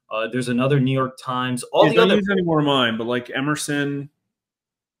 2. There's another New York Times. All Yeah, the don't other. use any more of mine, but like Emerson,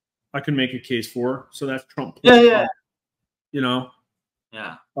 I can make a case for. So that's Trump Yeah, +5. yeah, You know.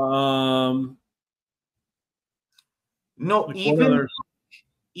 yeah. No, Like what other?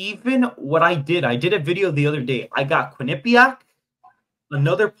 even what I did a video the other day. I got Quinnipiac,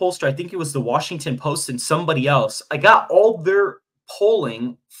 another pollster. I think it was the Washington Post and somebody else. I got all their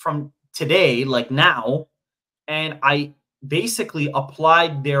polling from today, like now, and I basically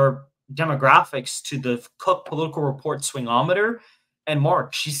applied their demographics to the Cook Political Report swingometer. And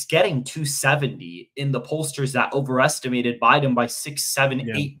Mark, she's getting 270 in the pollsters that overestimated Biden by 6, 7,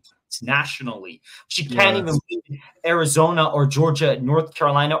 Yeah. 8 points nationally. She Yeah, can't even beat Arizona or Georgia, North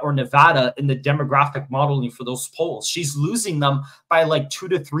Carolina, or Nevada in the demographic modeling for those polls. She's losing them by like 2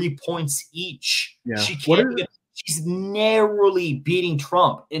 to 3 points each. Yeah. She What can't is even. She's narrowly beating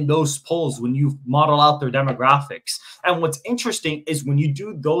Trump in those polls when you model out their demographics. And what's interesting is when you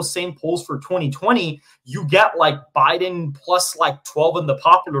do those same polls for 2020, you get like Biden plus like 12 in the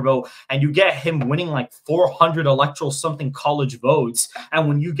popular vote, and you get him winning like 400 electoral something college votes. And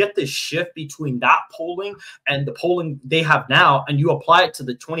when you get this shift between that polling and the polling they have now, and you apply it to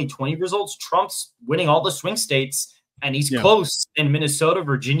the 2020 results, Trump's winning all the swing states, and he's close in Minnesota,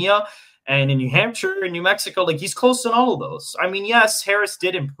 Virginia, and in New Hampshire and New Mexico. Like, he's close in all of those. I mean, yes, Harris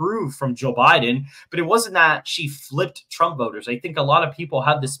did improve from Joe Biden, but it wasn't that she flipped Trump voters. I think a lot of people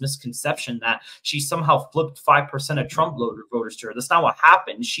have this misconception that she somehow flipped 5% of Trump voters to her. That's not what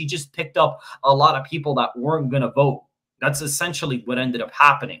happened. She just picked up a lot of people that weren't going to vote. That's essentially what ended up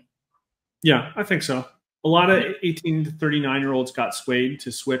happening. Yeah, I think so. A lot of 18 to 39-year-olds got swayed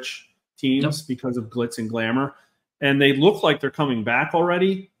to switch teams because of glitz and glamour, and they look like they're coming back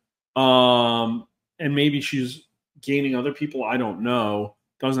already. And maybe she's gaining other people. I don't know.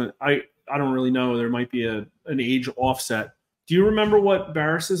 I don't really know. There might be an age offset. Do you remember what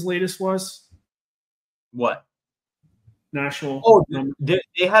Barris's latest was? What? National. Oh,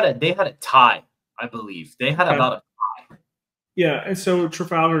 they had a tie, I believe. They had about a tie. Yeah, and so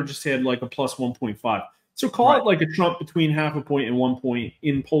Trafalgar just had like a plus 1.5. So call it like a Trump between half a point and 1 point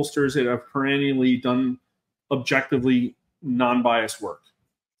in pollsters that have perennially done objectively non-biased work.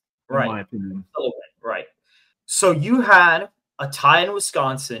 Right. In my opinion. Right. So you had a tie in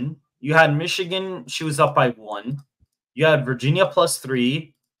Wisconsin. You had Michigan. She was up by 1. You had Virginia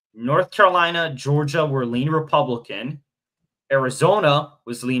 +3. North Carolina, Georgia were lean Republican. Arizona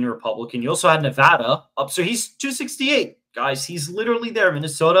was lean Republican. You also had Nevada up. So he's 268, guys. He's literally there.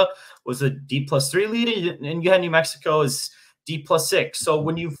 Minnesota was a D+3 lead, and you had New Mexico as D+6. So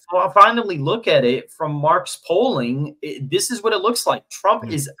when you finally look at it from Mark's polling, this is what it looks like.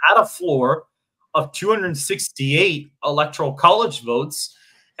 Trump is at a floor of 268 electoral college votes,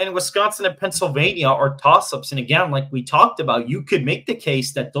 and Wisconsin and Pennsylvania are toss-ups. And again, like we talked about, you could make the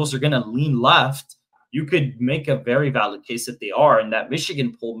case that those are going to lean left. You could make a very valid case that they are, and that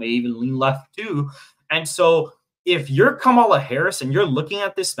Michigan poll may even lean left too. And so if you're Kamala Harris and you're looking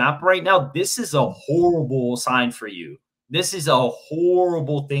at this map right now, this is a horrible sign for you. This is a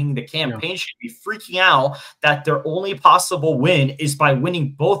horrible thing. The campaign should be freaking out that their only possible win is by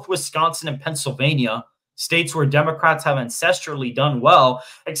winning both Wisconsin and Pennsylvania, states where Democrats have ancestrally done well,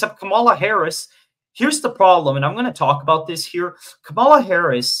 except Kamala Harris. Here's the problem, and I'm going to talk about this here. Kamala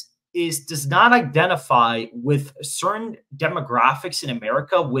Harris does not identify with certain demographics in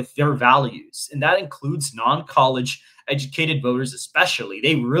America with their values, and that includes non-college educated voters especially.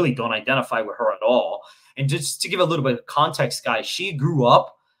 They really don't identify with her at all. And just to give a little bit of context, guys, she grew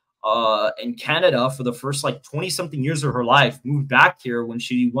up in Canada for the first like 20-something years of her life, moved back here when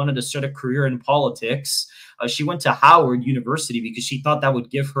she wanted to start a career in politics. She went to Howard University because she thought that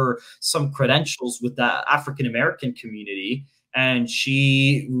would give her some credentials with the African-American community. And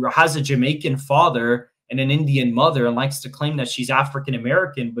she has a Jamaican father and an Indian mother and likes to claim that she's African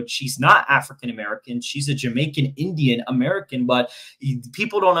American, but she's not African American. She's a Jamaican Indian American. But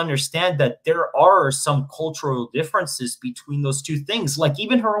people don't understand that there are some cultural differences between those two things. Like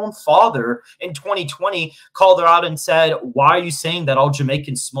even her own father in 2020 called her out and said, "Why are you saying that all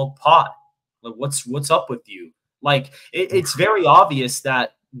Jamaicans smoke pot? Like, what's up with you?" Like it's very obvious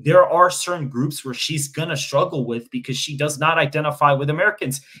that there are certain groups where she's going to struggle with because she does not identify with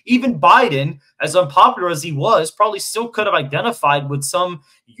Americans. Even Biden, as unpopular as he was, probably still could have identified with some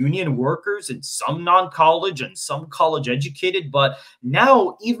union workers and some non-college and some college educated. But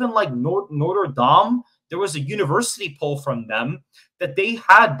now even like Notre Dame, there was a university poll from them that they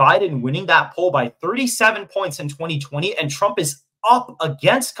had Biden winning that poll by 37 points in 2020, and Trump is up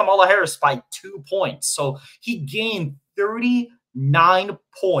against Kamala Harris by 2 points. So he gained 39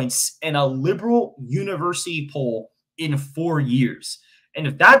 points in a liberal university poll in 4 years. And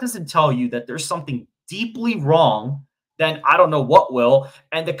if that doesn't tell you that there's something deeply wrong, then I don't know what will.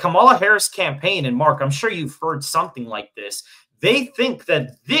 And the Kamala Harris campaign, and Mark, I'm sure you've heard something like this. They think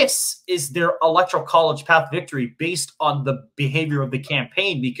that this is their electoral college path victory based on the behavior of the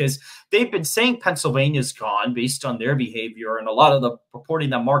campaign, because they've been saying Pennsylvania's gone based on their behavior. And a lot of the reporting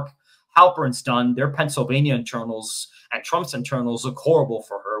that Mark Halpern's done, their Pennsylvania internals and Trump's internals look horrible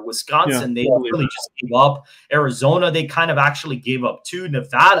for her. Wisconsin, they really just gave up. Arizona, they kind of actually gave up too.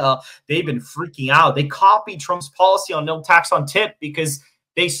 Nevada, they've been freaking out. They copied Trump's policy on no tax on tip because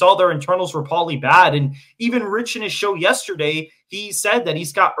they saw their internals were probably bad. And even Rich in his show yesterday, he said that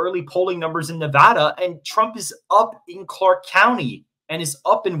he's got early polling numbers in Nevada, and Trump is up in Clark County and is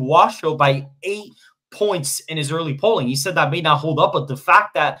up in Washoe by 8 points in his early polling. He said that may not hold up, but the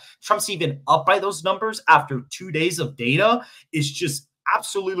fact that Trump's even up by those numbers after 2 days of data is just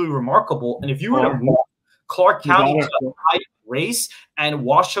absolutely remarkable. And if you were to move Clark County to a high race and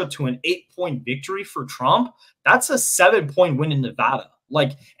Washoe to an 8-point victory for Trump, that's a 7-point win in Nevada.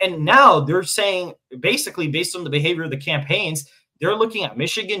 Like, and now they're saying, basically based on the behavior of the campaigns, they're looking at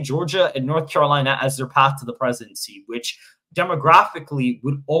Michigan, Georgia, and North Carolina as their path to the presidency, which demographically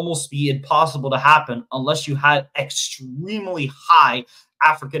would almost be impossible to happen unless you had extremely high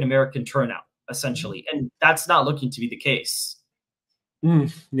African-American turnout, essentially. And that's not looking to be the case. You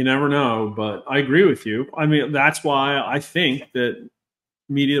never know, but I agree with you. I mean, that's why I think that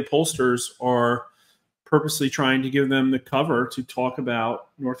media pollsters are purposely trying to give them the cover to talk about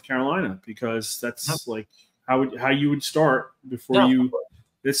North Carolina, because that's like how you would start before you.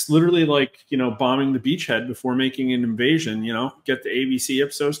 It's literally like, you know, bombing the beachhead before making an invasion. You know, get the ABC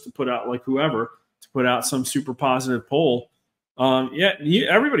episodes to put out, like whoever, to put out some super positive poll.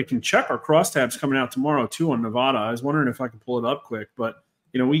 Everybody can check our crosstabs coming out tomorrow too on Nevada. I was wondering if I could pull it up quick, but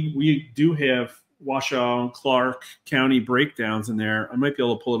you know, we do have Washoe and Clark County breakdowns in there. I might be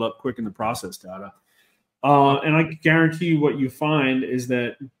able to pull it up quick in the process data. And I guarantee you what you find is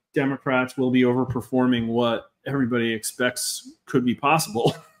that Democrats will be overperforming what everybody expects could be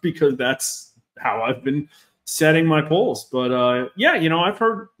possible, because that's how I've been setting my polls. But yeah, you know, I've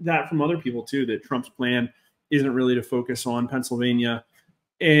heard that from other people too, that Trump's plan isn't really to focus on Pennsylvania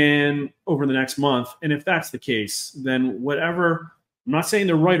and over the next month. And if that's the case, then whatever, I'm not saying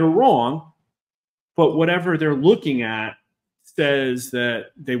they're right or wrong, but whatever they're looking at says that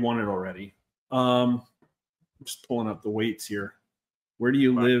they won it already. I'm just pulling up the weights here. Where do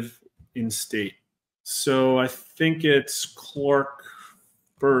you live in state? So I think it's Clark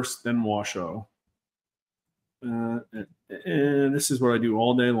first, then Washoe. And this is what I do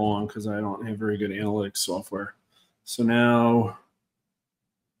all day long because I don't have very good analytics software. So now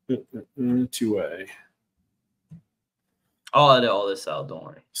 2A. I'll edit all this out, don't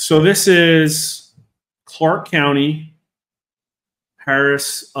worry. So this is Clark County,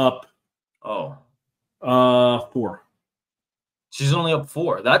 Harris up 4. She's only up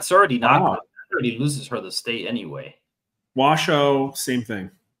 4. That's already not good. That already loses her the state anyway. Washoe, same thing.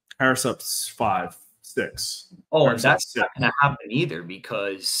 Harris up 5, 6. Oh, Harris and that's not going to happen either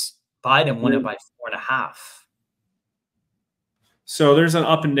because Biden won it by 4.5. So there's an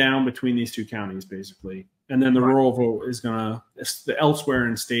up and down between these two counties, basically. And then the rural vote is going to, the elsewhere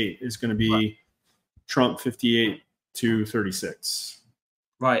in state is going to be Trump 58 to 36.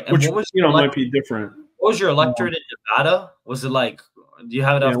 Right. And which, what was might be different. What was your electorate in Nevada? Was it like, do you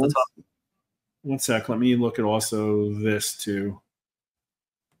have it off the top? 1 sec. Let me look at also this too.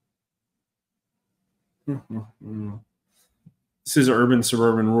 This is urban,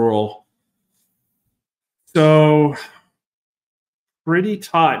 suburban, rural. So pretty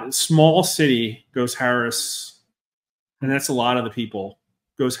tight. Small city goes Harris, and that's a lot of the people,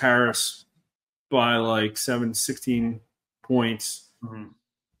 goes Harris by like 16 points.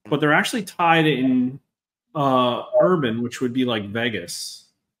 But they're actually tied in urban, which would be like Vegas.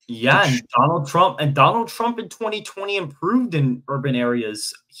 Yeah, and Donald Trump in 2020 improved in urban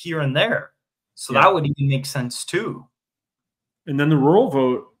areas here and there. So Yeah. that would even make sense too. And then the rural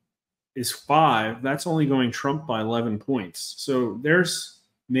vote is 5. That's only going Trump by 11 points. So there's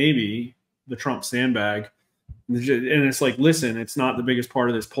maybe the Trump sandbag. And it's like, listen, it's not the biggest part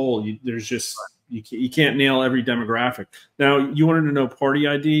of this poll. There's just, you can't nail every demographic. Now, you wanted to know party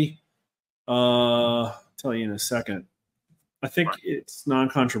ID? I'll tell you in a second. I think it's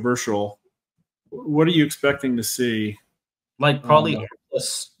non-controversial. What are you expecting to see? Like probably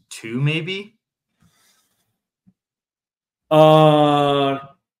 +2, maybe. R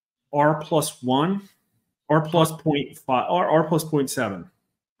plus 1, R plus 0.5, R plus 0.7.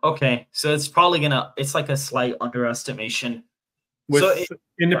 Okay, so it's probably it's like a slight underestimation. With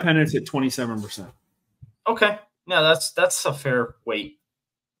independents at 27%. Okay, no, that's a fair weight.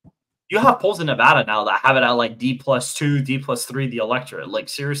 You have polls in Nevada now that have it at like D+2, D+3, the electorate. Like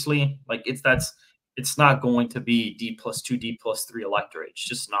seriously, like it's not going to be D+2, D+3 electorate. It's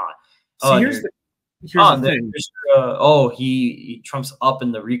just not. So here's the thing. He Trump's up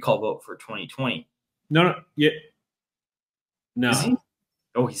in the recall vote for 2020. No, yeah, no. Is he?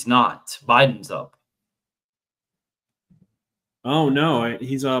 Oh, he's not. Biden's up. Oh no,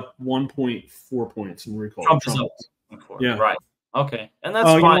 he's up 1.4 points in recall. Trump is up 1.4. Yeah, right. Okay, and that's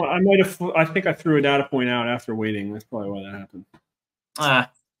fine. You know, I think I threw a data point out after waiting. That's probably why that happened. Well,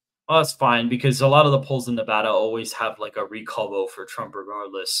 that's fine because a lot of the polls in Nevada always have like a recall vote for Trump,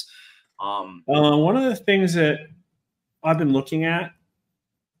 regardless. One of the things that I've been looking at,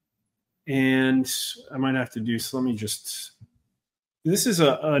 and I might have to do. So let me just. This is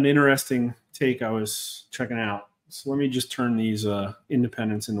an interesting take I was checking out. So let me just turn these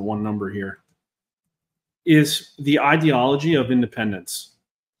independents into one number here. Is the ideology of independence.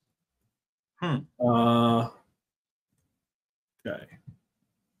 Okay.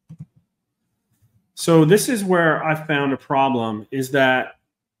 So this is where I found a problem, is that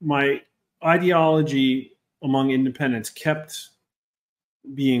my ideology among independents kept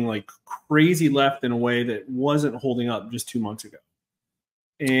being like crazy left in a way that wasn't holding up just 2 months ago.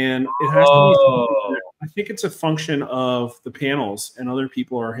 And it has to be, I think it's a function of the panels and other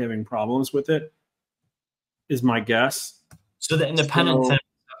people are having problems with it, is my guess. So the independents have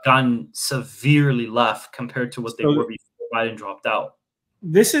gone severely left compared to what they were before Biden dropped out.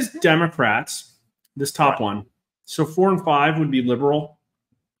 This is Democrats, this top one. So 4 and 5 would be liberal.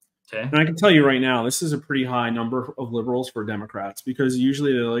 Okay. And I can tell you right now, this is a pretty high number of liberals for Democrats because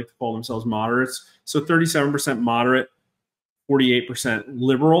usually they like to call themselves moderates. So 37% moderate, 48%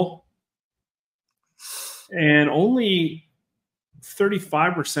 liberal, and only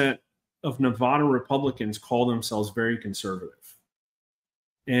 35% of Nevada Republicans call themselves very conservative.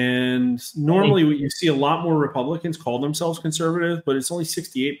 And normally you see a lot more Republicans call themselves conservative, but it's only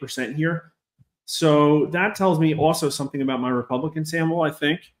 68% here. So that tells me also something about my Republican sample, I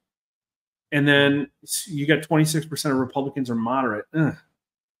think. And then you got 26% of Republicans are moderate.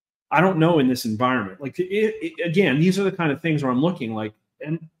 I don't know in this environment. Like, again, these are the kind of things where I'm looking like,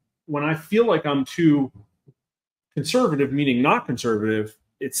 and when I feel like I'm too conservative, meaning not conservative,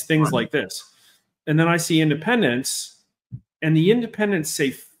 it's things like this. And then I see independents, and the independents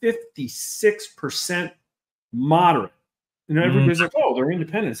say 56% moderate. And everybody's like, oh, they're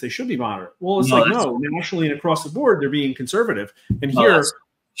independents. They should be moderate. Well, it's no, nationally and across the board, they're being conservative. And here,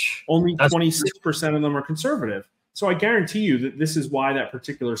 only 26% of them are conservative. So I guarantee you that this is why that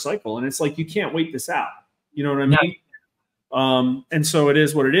particular cycle. And it's like, you can't wait this out. You know what I mean? And so it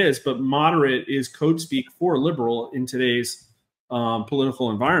is what it is. But moderate is code speak for liberal in today's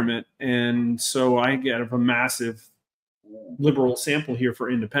political environment. And so I get a massive liberal sample here for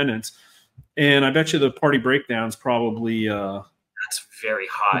independents. And I bet you the party breakdown's probably that's very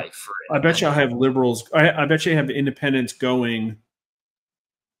high for I bet you I have liberals. I bet you I have independents going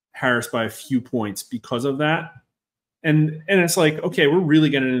Harris by a few points because of that. And it's like, okay, we're really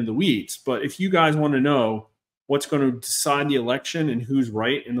getting into the weeds. But if you guys want to know what's going to decide the election and who's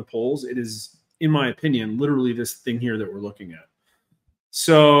right in the polls, it is, in my opinion, literally this thing here that we're looking at.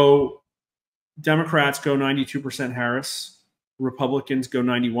 So Democrats go 92% Harris. Republicans go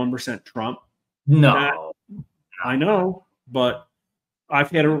 91% Trump. No. I know, but I've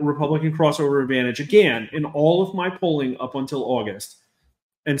had a Republican crossover advantage, again, in all of my polling up until August.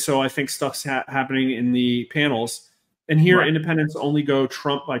 And so I think stuff's happening in the panels. And here, independents only go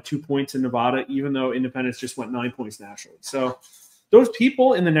Trump by 2 points in Nevada, even though independents just went 9 points nationally. So those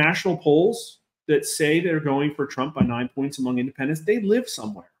people in the national polls that say they're going for Trump by 9 points among independents, they live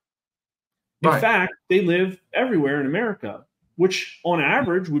somewhere. In fact, they live everywhere in America, which on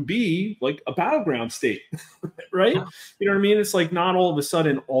average would be like a battleground state, right? Yeah. You know what I mean? It's like not all of a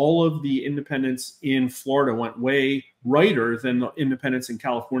sudden all of the independents in Florida went way righter than the independents in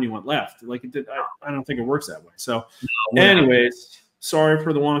California went left. Like it did. I don't think it works that way. So anyways, sorry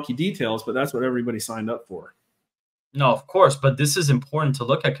for the wonky details, but that's what everybody signed up for. No, of course, but this is important to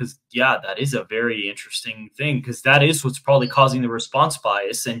look at because, yeah, that is a very interesting thing because that is what's probably causing the response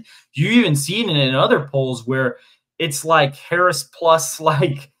bias. And you even seen it in other polls where it's like Harris plus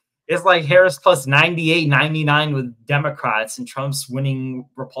it's like Harris plus 98, 99 with Democrats and Trump's winning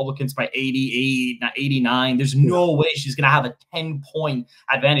Republicans by 88, 89. There's no way she's going to have a 10-point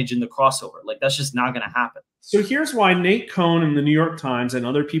advantage in the crossover. Like, that's just not going to happen. So here's why Nate Cohn and the New York Times and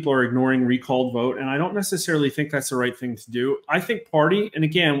other people are ignoring recalled vote. And I don't necessarily think that's the right thing to do. I think party, and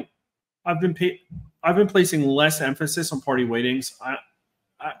again, I've been placing less emphasis on party weightings.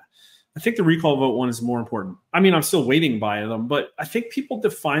 I think the recall vote one is more important. I mean, I'm still waiting by them, but I think people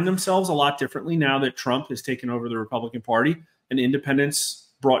define themselves a lot differently now that Trump has taken over the Republican Party and independents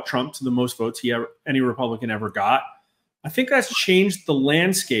brought Trump to the most votes any Republican ever got. I think that's changed the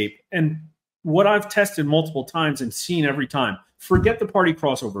landscape. And what I've tested multiple times and seen every time, forget the party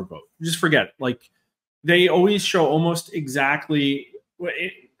crossover vote. Just forget it. Like, they always show almost exactly,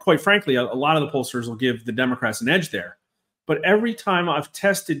 quite frankly, a lot of the pollsters will give the Democrats an edge there. But every time I've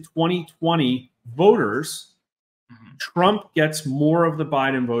tested 2020 voters, Trump gets more of the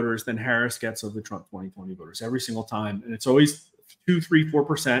Biden voters than Harris gets of the Trump 2020 voters every single time. And it's always 2, 3,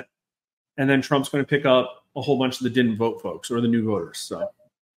 4%. And then Trump's going to pick up a whole bunch of the didn't vote folks or the new voters. So,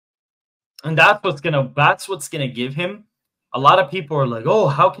 and that's what's gonna give him. A lot of people are like, oh,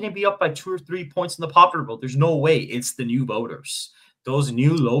 how can he be up by 2 or 3 points in the popular vote? There's no way. It's the new voters. Those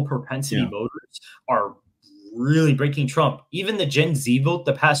new low propensity voters are really breaking Trump. Even the Gen Z vote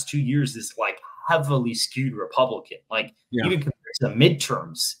the past 2 years is like heavily skewed Republican. Like even compared to the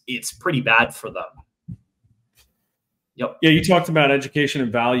midterms, it's pretty bad for them. Yep. Yeah, you talked about education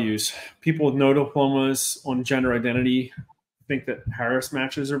and values. People with no diplomas on gender identity think that Harris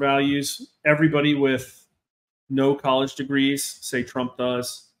matches their values. Everybody with no college degrees say Trump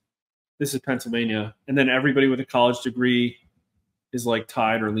does. This is Pennsylvania. And then everybody with a college degree is like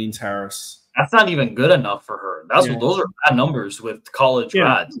tied or leans Harris. That's not even good enough for her. Those are bad numbers with college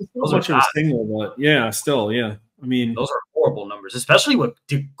grads. Those are a single, but still. I mean, those are horrible numbers, especially with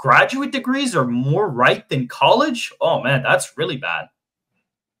graduate degrees are more right than college. Oh man, that's really bad.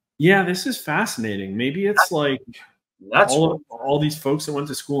 Yeah, this is fascinating. Maybe it's that's all these folks that went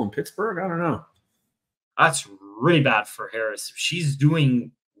to school in Pittsburgh. I don't know. That's really bad for Harris. If she's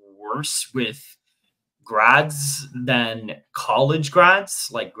doing worse with grads than college grads,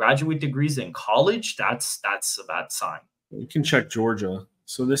 like graduate degrees in college, that's a bad sign. You can check Georgia.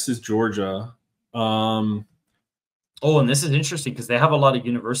 So this is Georgia. Oh, and this is interesting because they have a lot of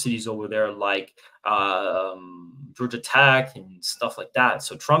universities over there, like Georgia Tech and stuff like that.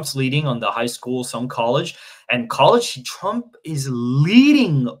 So Trump's leading on the high school, some college, and college. Trump is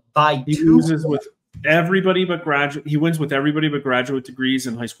leading by he 2. loses with everybody but graduate. He wins with everybody but graduate degrees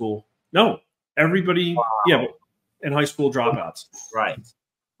in high school. No, everybody. Wow. Yeah, and high school dropouts. Right.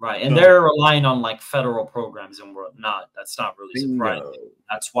 And they're relying on like federal programs and whatnot. That's not really surprising.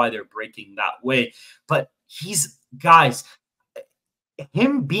 That's why they're breaking that way. But guys,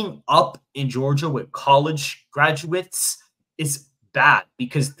 him being up in Georgia with college graduates is bad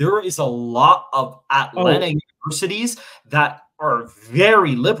because there is a lot of Atlanta universities that are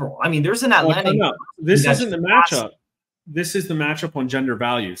very liberal. I mean, there's an Atlanta. No. This isn't the matchup. This is the matchup on gender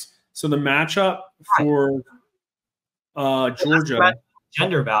values. So the matchup for Georgia.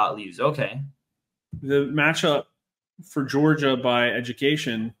 Gender values, okay. The matchup for Georgia by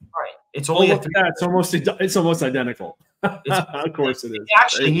education. Right. It's only it's almost identical. Of course it is.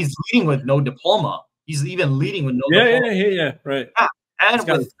 Actually, he's leading with no diploma. He's even leading with no diploma. Yeah, right. Yeah. And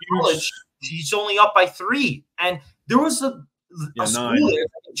with college, he's only up by 3. And there was a school there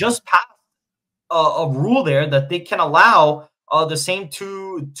that just passed a rule there that they can allow the same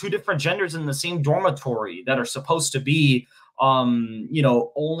two different genders in the same dormitory that are supposed to be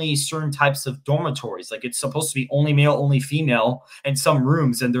only certain types of dormitories. Like it's supposed to be only male, only female in some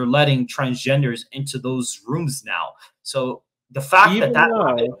rooms, and they're letting transgenders into those rooms now. So the fact that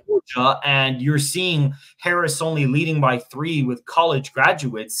happened in Georgia and you're seeing Harris only leading by 3 with college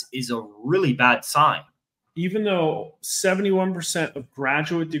graduates is a really bad sign. Even though 71% of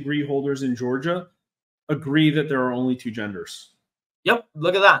graduate degree holders in Georgia agree that there are only 2 genders. Yep,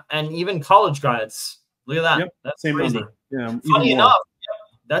 look at that. And even college grads, look at that. Yep, that's same crazy. Number. Yeah, funny enough,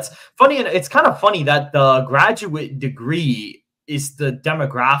 that's funny. It's kind of funny that the graduate degree is the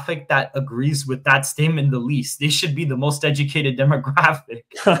demographic that agrees with that statement the least. They should be the most educated demographic.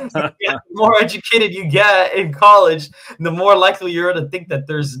 The more educated you get in college, the more likely you're to think that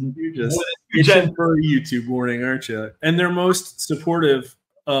there's you're just itching for a YouTube warning, aren't you? And they're most supportive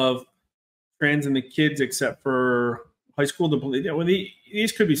of trans and the kids, except for high school diploma. Well,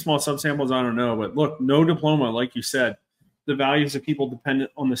 these could be small subsamples, I don't know. But look, no diploma, like you said. The values of people dependent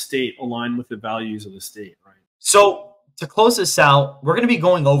on the state align with the values of the state, right? So to close this out, we're going to be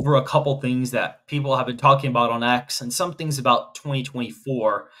going over a couple things that people have been talking about on X and some things about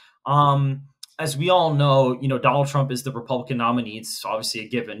 2024. As we all know, Donald Trump is the Republican nominee. It's obviously a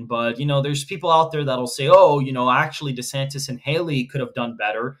given, but, there's people out there that'll say, oh, actually DeSantis and Haley could have done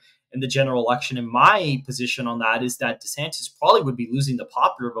better in the general election. And my position on that is that DeSantis probably would be losing the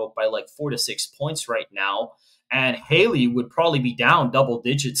popular vote by like 4 to 6 points right now. And Haley would probably be down double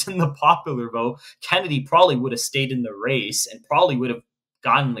digits in the popular vote. Kennedy probably would have stayed in the race and probably would have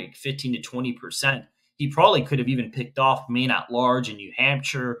gotten like 15 to 20%. He probably could have even picked off Maine at large in New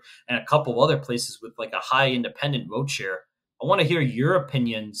Hampshire and a couple of other places with like a high independent vote share. I want to hear your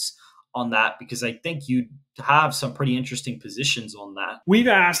opinions on that because I think you have some pretty interesting positions on that. We've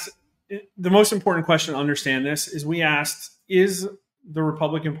asked, the most important question to understand this is we asked, is the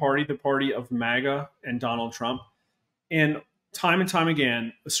Republican Party the party of MAGA and Donald Trump? And time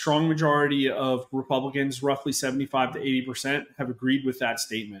again, a strong majority of Republicans, roughly 75 to 80%, have agreed with that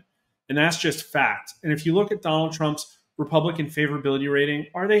statement. And that's just fact. And if you look at Donald Trump's Republican favorability rating,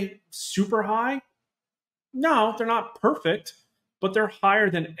 are they super high? No, they're not perfect, but they're higher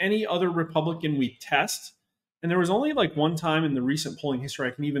than any other Republican we test. And there was only like one time in the recent polling history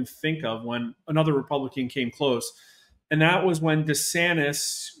I can even think of when another Republican came close. And that was when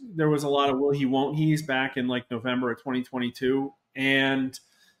DeSantis, there was a lot of will he, won't he's back in like November of 2022. And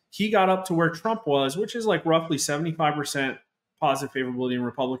he got up to where Trump was, which is like roughly 75% positive favorability in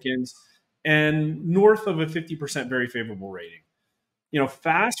Republicans and north of a 50% very favorable rating.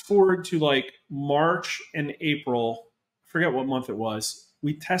 Fast forward to like March and April, I forget what month it was,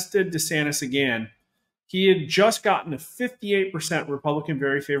 we tested DeSantis again. He had just gotten a 58% Republican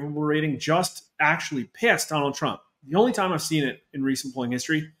very favorable rating, just actually passed Donald Trump. The only time I've seen it in recent polling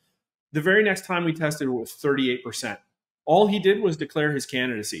history. The very next time we tested it was 38%. All he did was declare his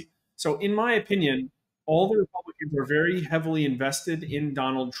candidacy. So in my opinion, all the Republicans are very heavily invested in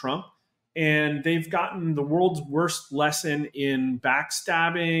Donald Trump, and they've gotten the world's worst lesson in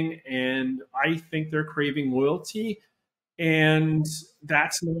backstabbing, and I think they're craving loyalty, and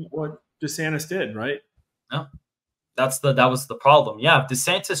that's not what DeSantis did, right? No. That was the problem. Yeah, if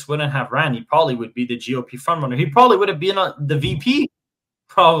DeSantis wouldn't have ran, he probably would be the GOP frontrunner. He probably would have been the VP.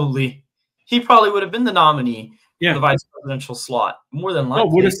 Probably. He probably would have been the nominee for the vice presidential slot. More than likely.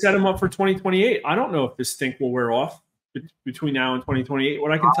 Would have set him up for 2028. I don't know if this stink will wear off between now and 2028.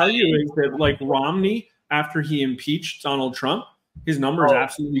 What I can tell you is that like Romney, after he impeached Donald Trump, his numbers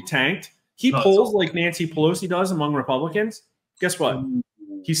absolutely tanked. He polls like Nancy Pelosi does among Republicans. Guess what?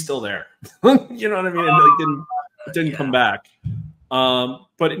 He's still there. You know what I mean? It didn't come back.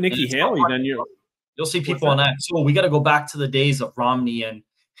 But Nikki Haley, then you'll see people on that. So we got to go back to the days of Romney and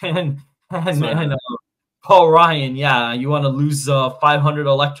Paul Ryan. Yeah, you want to lose 500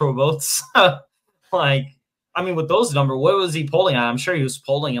 electoral votes? With those numbers, what was he polling at? I'm sure he was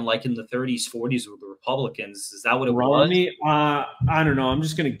polling in the 30s, 40s with the Republicans. Is that what it Romney, was? I don't know. I'm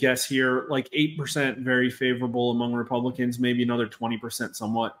just going to guess here. Like 8% very favorable among Republicans, maybe another 20%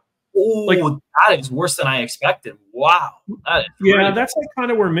 somewhat. Oh, that is worse than I expected. Wow. That's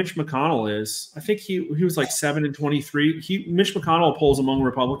kind of where Mitch McConnell is. I think he was like 7 and 23. Mitch McConnell polls among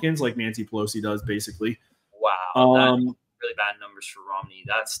Republicans like Nancy Pelosi does, basically. Wow. That's really bad numbers for Romney.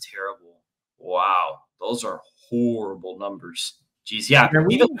 That's terrible. Wow. Those are horrible numbers. Jeez, yeah.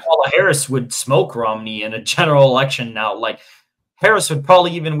 Even Kamala Harris would smoke Romney in a general election now. Harris would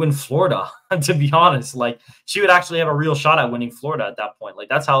probably even win Florida, to be honest. She would actually have a real shot at winning Florida at that point.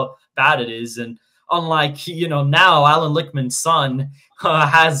 That's how bad it is. And unlike, now Alan Lichtman's son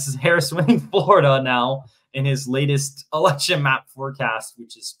has Harris winning Florida now in his latest election map forecast,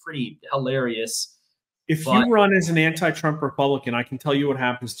 which is pretty hilarious. If you run as an anti-Trump Republican, I can tell you what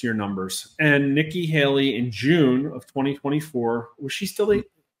happens to your numbers. And Nikki Haley in June of 2024,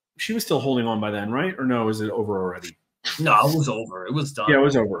 she was still holding on by then, right? Or no, is it over already? No, it was over. It was done. Yeah, it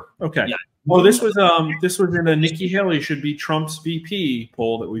was over. Okay. Yeah. Well, this was in a Nikki Haley should be Trump's VP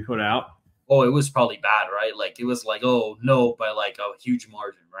poll that we put out. Oh, it was probably bad, right? It was oh no, by a huge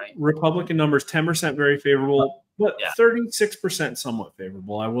margin, right? Republican numbers 10% very favorable, but 36% somewhat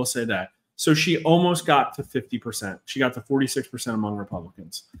favorable. I will say that. So she almost got to 50%. She got to 46% among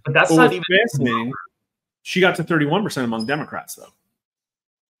Republicans. But that's not even fascinating. She got to 31% among Democrats, though.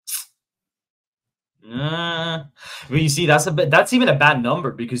 But you see, that's even a bad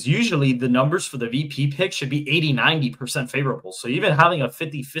number, because usually the numbers for the VP pick should be 80-90% favorable. So even having a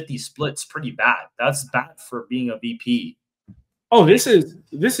 50-50 split's pretty bad. That's bad for being a VP. Oh, this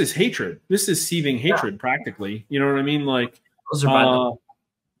is hatred. This is seething hatred, practically. You know what I mean? Like, those are bad numbers.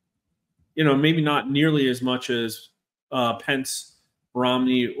 You know, maybe not nearly as much as Pence,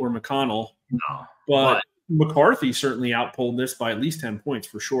 Romney, or McConnell. No, but McCarthy certainly outpolled this by at least 10 points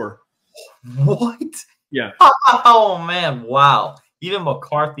for sure. What? Yeah. Oh man! Wow. Even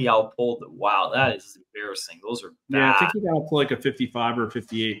McCarthy outpolled it. Wow, that is embarrassing. Those are bad. Yeah, I think he got up to like a 55 or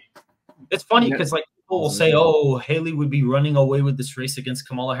 58. It's funny because like people will say, "Oh, Haley would be running away with this race against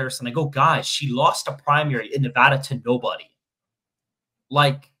Kamala Harris," and I go, "Guys, she lost a primary in Nevada to nobody."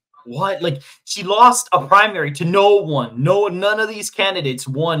 Like what? Like she lost a primary to no one. None of these candidates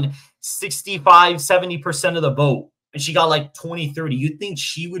won 65-70% of the vote. And she got like 20-30. You'd think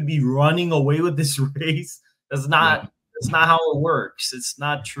she would be running away with this race. That's not how it works. It's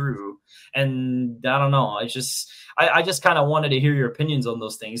not true. And I don't know. I just kind of wanted to hear your opinions on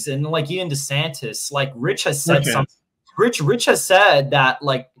those things. And like even DeSantis, like Rich has said something. Rich has said that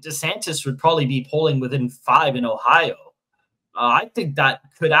like DeSantis would probably be polling within 5 in Ohio. I think that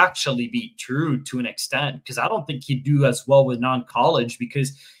could actually be true to an extent, because I don't think he'd do as well with non-college,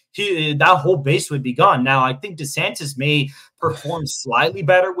 because that whole base would be gone. Now, I think DeSantis may perform slightly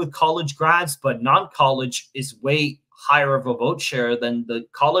better with college grads, but non-college is way higher of a vote share than the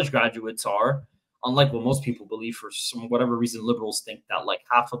college graduates are, unlike what most people believe. For some whatever reason, liberals think that like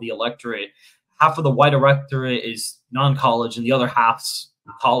half of the white electorate is non-college and the other half's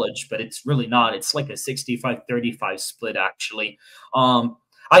college, but it's really not. It's like a 65-35 split, actually.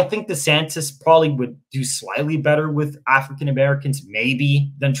 I think DeSantis probably would do slightly better with African Americans,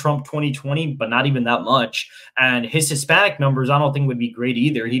 maybe, than Trump 2020, but not even that much. And his Hispanic numbers, I don't think would be great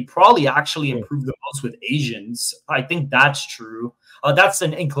either. He'd probably actually improve the most with Asians. I think that's true. That's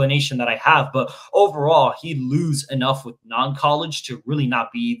an inclination that I have. But overall, he'd lose enough with non-college to really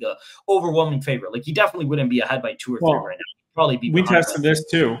not be the overwhelming favorite. Like he definitely wouldn't be ahead by 2 or 3 right now. He'd probably be. We tested this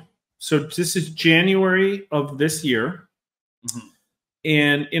too. So this is January of this year. Mm-hmm.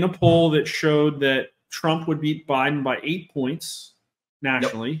 And in a poll that showed that Trump would beat Biden by 8 points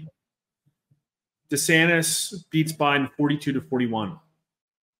nationally, DeSantis beats Biden 42-41.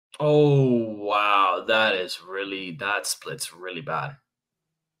 Oh, wow. That split's really bad.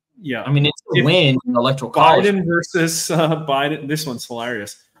 Yeah. I mean, it's a win in electoral college. Biden versus Biden. This one's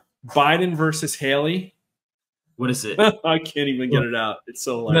hilarious. Biden versus Haley. What is it? I can't even get it out. It's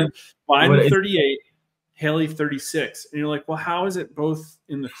so hilarious. Biden 38. Haley 36. And you're like, well, how is it both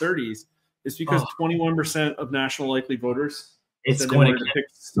in the 30s? It's because 21% of national likely voters said they wanted to pick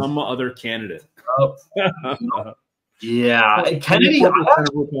some other candidate. Yeah. Kennedy,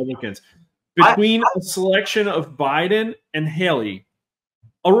 Republicans. Between a selection of Biden and Haley,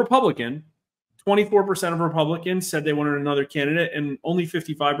 a Republican, 24% of Republicans said they wanted another candidate, and only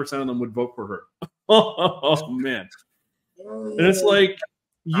 55% of them would vote for her. Oh, man. And it's like,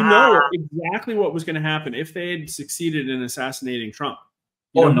 you know exactly what was going to happen if they had succeeded in assassinating Trump.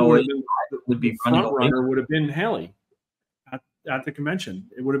 Would be front runner would have been Haley at the convention.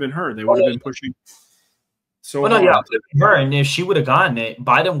 It would have been her. They would have been pushing so hard. Her, and if she would have gotten it,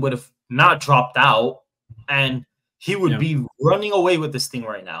 Biden would have not dropped out, and he would be running away with this thing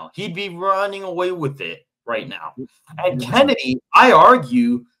right now. He'd be running away with it right now. And Kennedy, I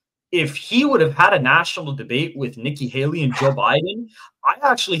argue, if he would have had a national debate with Nikki Haley and Joe Biden, I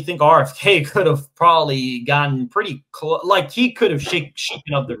actually think RFK could have probably gotten pretty close. Like he could have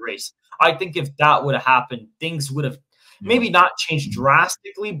shaken up the race. I think if that would have happened, things would have maybe not changed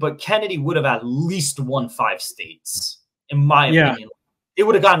drastically, but Kennedy would have at least won 5 states, in my opinion. It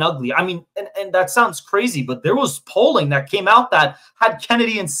would have gotten ugly. I mean, and that sounds crazy, but there was polling that came out that had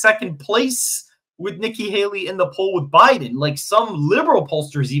Kennedy in second place with Nikki Haley in the poll with Biden. Like some liberal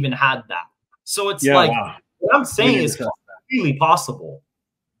pollsters even had that. So it's what I'm saying is completely possible.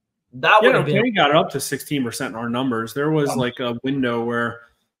 That would have been. Kenny got up to 16% in our numbers. There was like a window where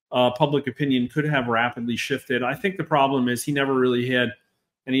public opinion could have rapidly shifted. I think the problem is he never really had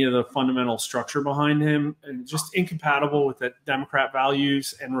any of the fundamental structure behind him, and just incompatible with the Democrat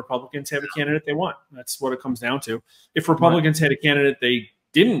values, and Republicans have a candidate they want. That's what it comes down to. If Republicans had a candidate they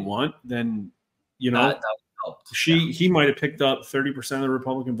didn't want, then you know, he might have picked up 30% of the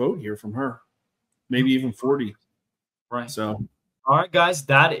Republican vote here from her, maybe even 40. Right. So, all right, guys,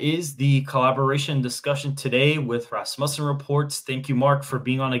 that is the collaboration discussion today with Rasmussen Reports. Thank you, Mark, for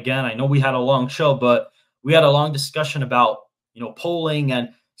being on again. I know we had a long show, but we had a long discussion about polling and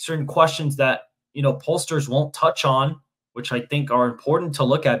certain questions that pollsters won't touch on, which I think are important to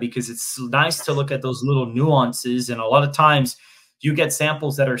look at, because it's nice to look at those little nuances. And a lot of times you get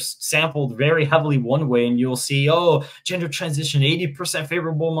samples that are sampled very heavily one way, and you'll see, oh, gender transition 80%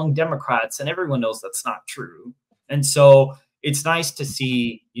 favorable among Democrats, and everyone knows that's not true. And so it's nice to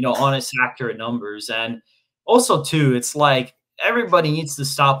see, honest, accurate numbers. And also, too, it's like everybody needs to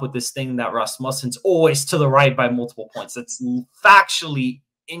stop with this thing that Rasmussen's always to the right by multiple points. That's factually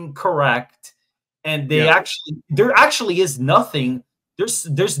incorrect. And there actually is nothing.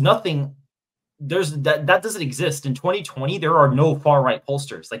 There's nothing. That doesn't exist. In 2020, there are no far right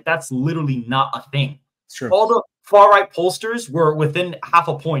pollsters. Like, that's literally not a thing. Sure. All the far right pollsters were within half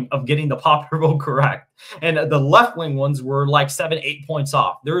a point of getting the popular vote correct, and the left wing ones were like 7-8 points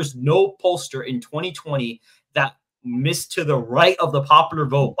off. There is no pollster in 2020 that missed to the right of the popular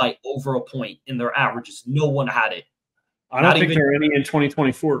vote by over a point in their averages. No one had it. I don't think there are any in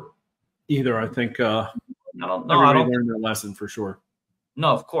 2024 either. I think everybody learned their lesson for sure. No,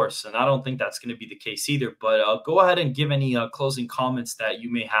 of course. And I don't think that's going to be the case either. But go ahead and give any closing comments that you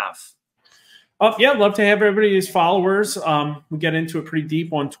may have. Yeah, I'd love to have everybody as followers. We get into it pretty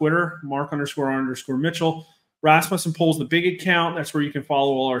deep on Twitter, Mark__Mitchell. Rasmussen Polls, the big account. That's where you can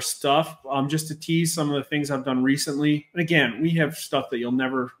follow all our stuff. Just to tease some of the things I've done recently. And again, we have stuff that you'll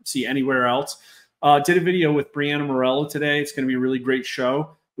never see anywhere else. Did a video with Brianna Morello today. It's going to be a really great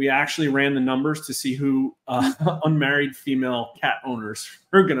show. We actually ran the numbers to see who unmarried female cat owners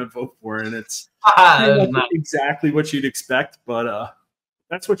are going to vote for. And it's not exactly what you'd expect, but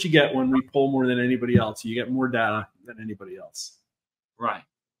that's what you get when we poll more than anybody else. You get more data than anybody else. Right.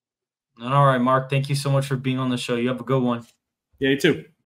 All right, Mark, thank you so much for being on the show. You have a good one. Yeah, you too.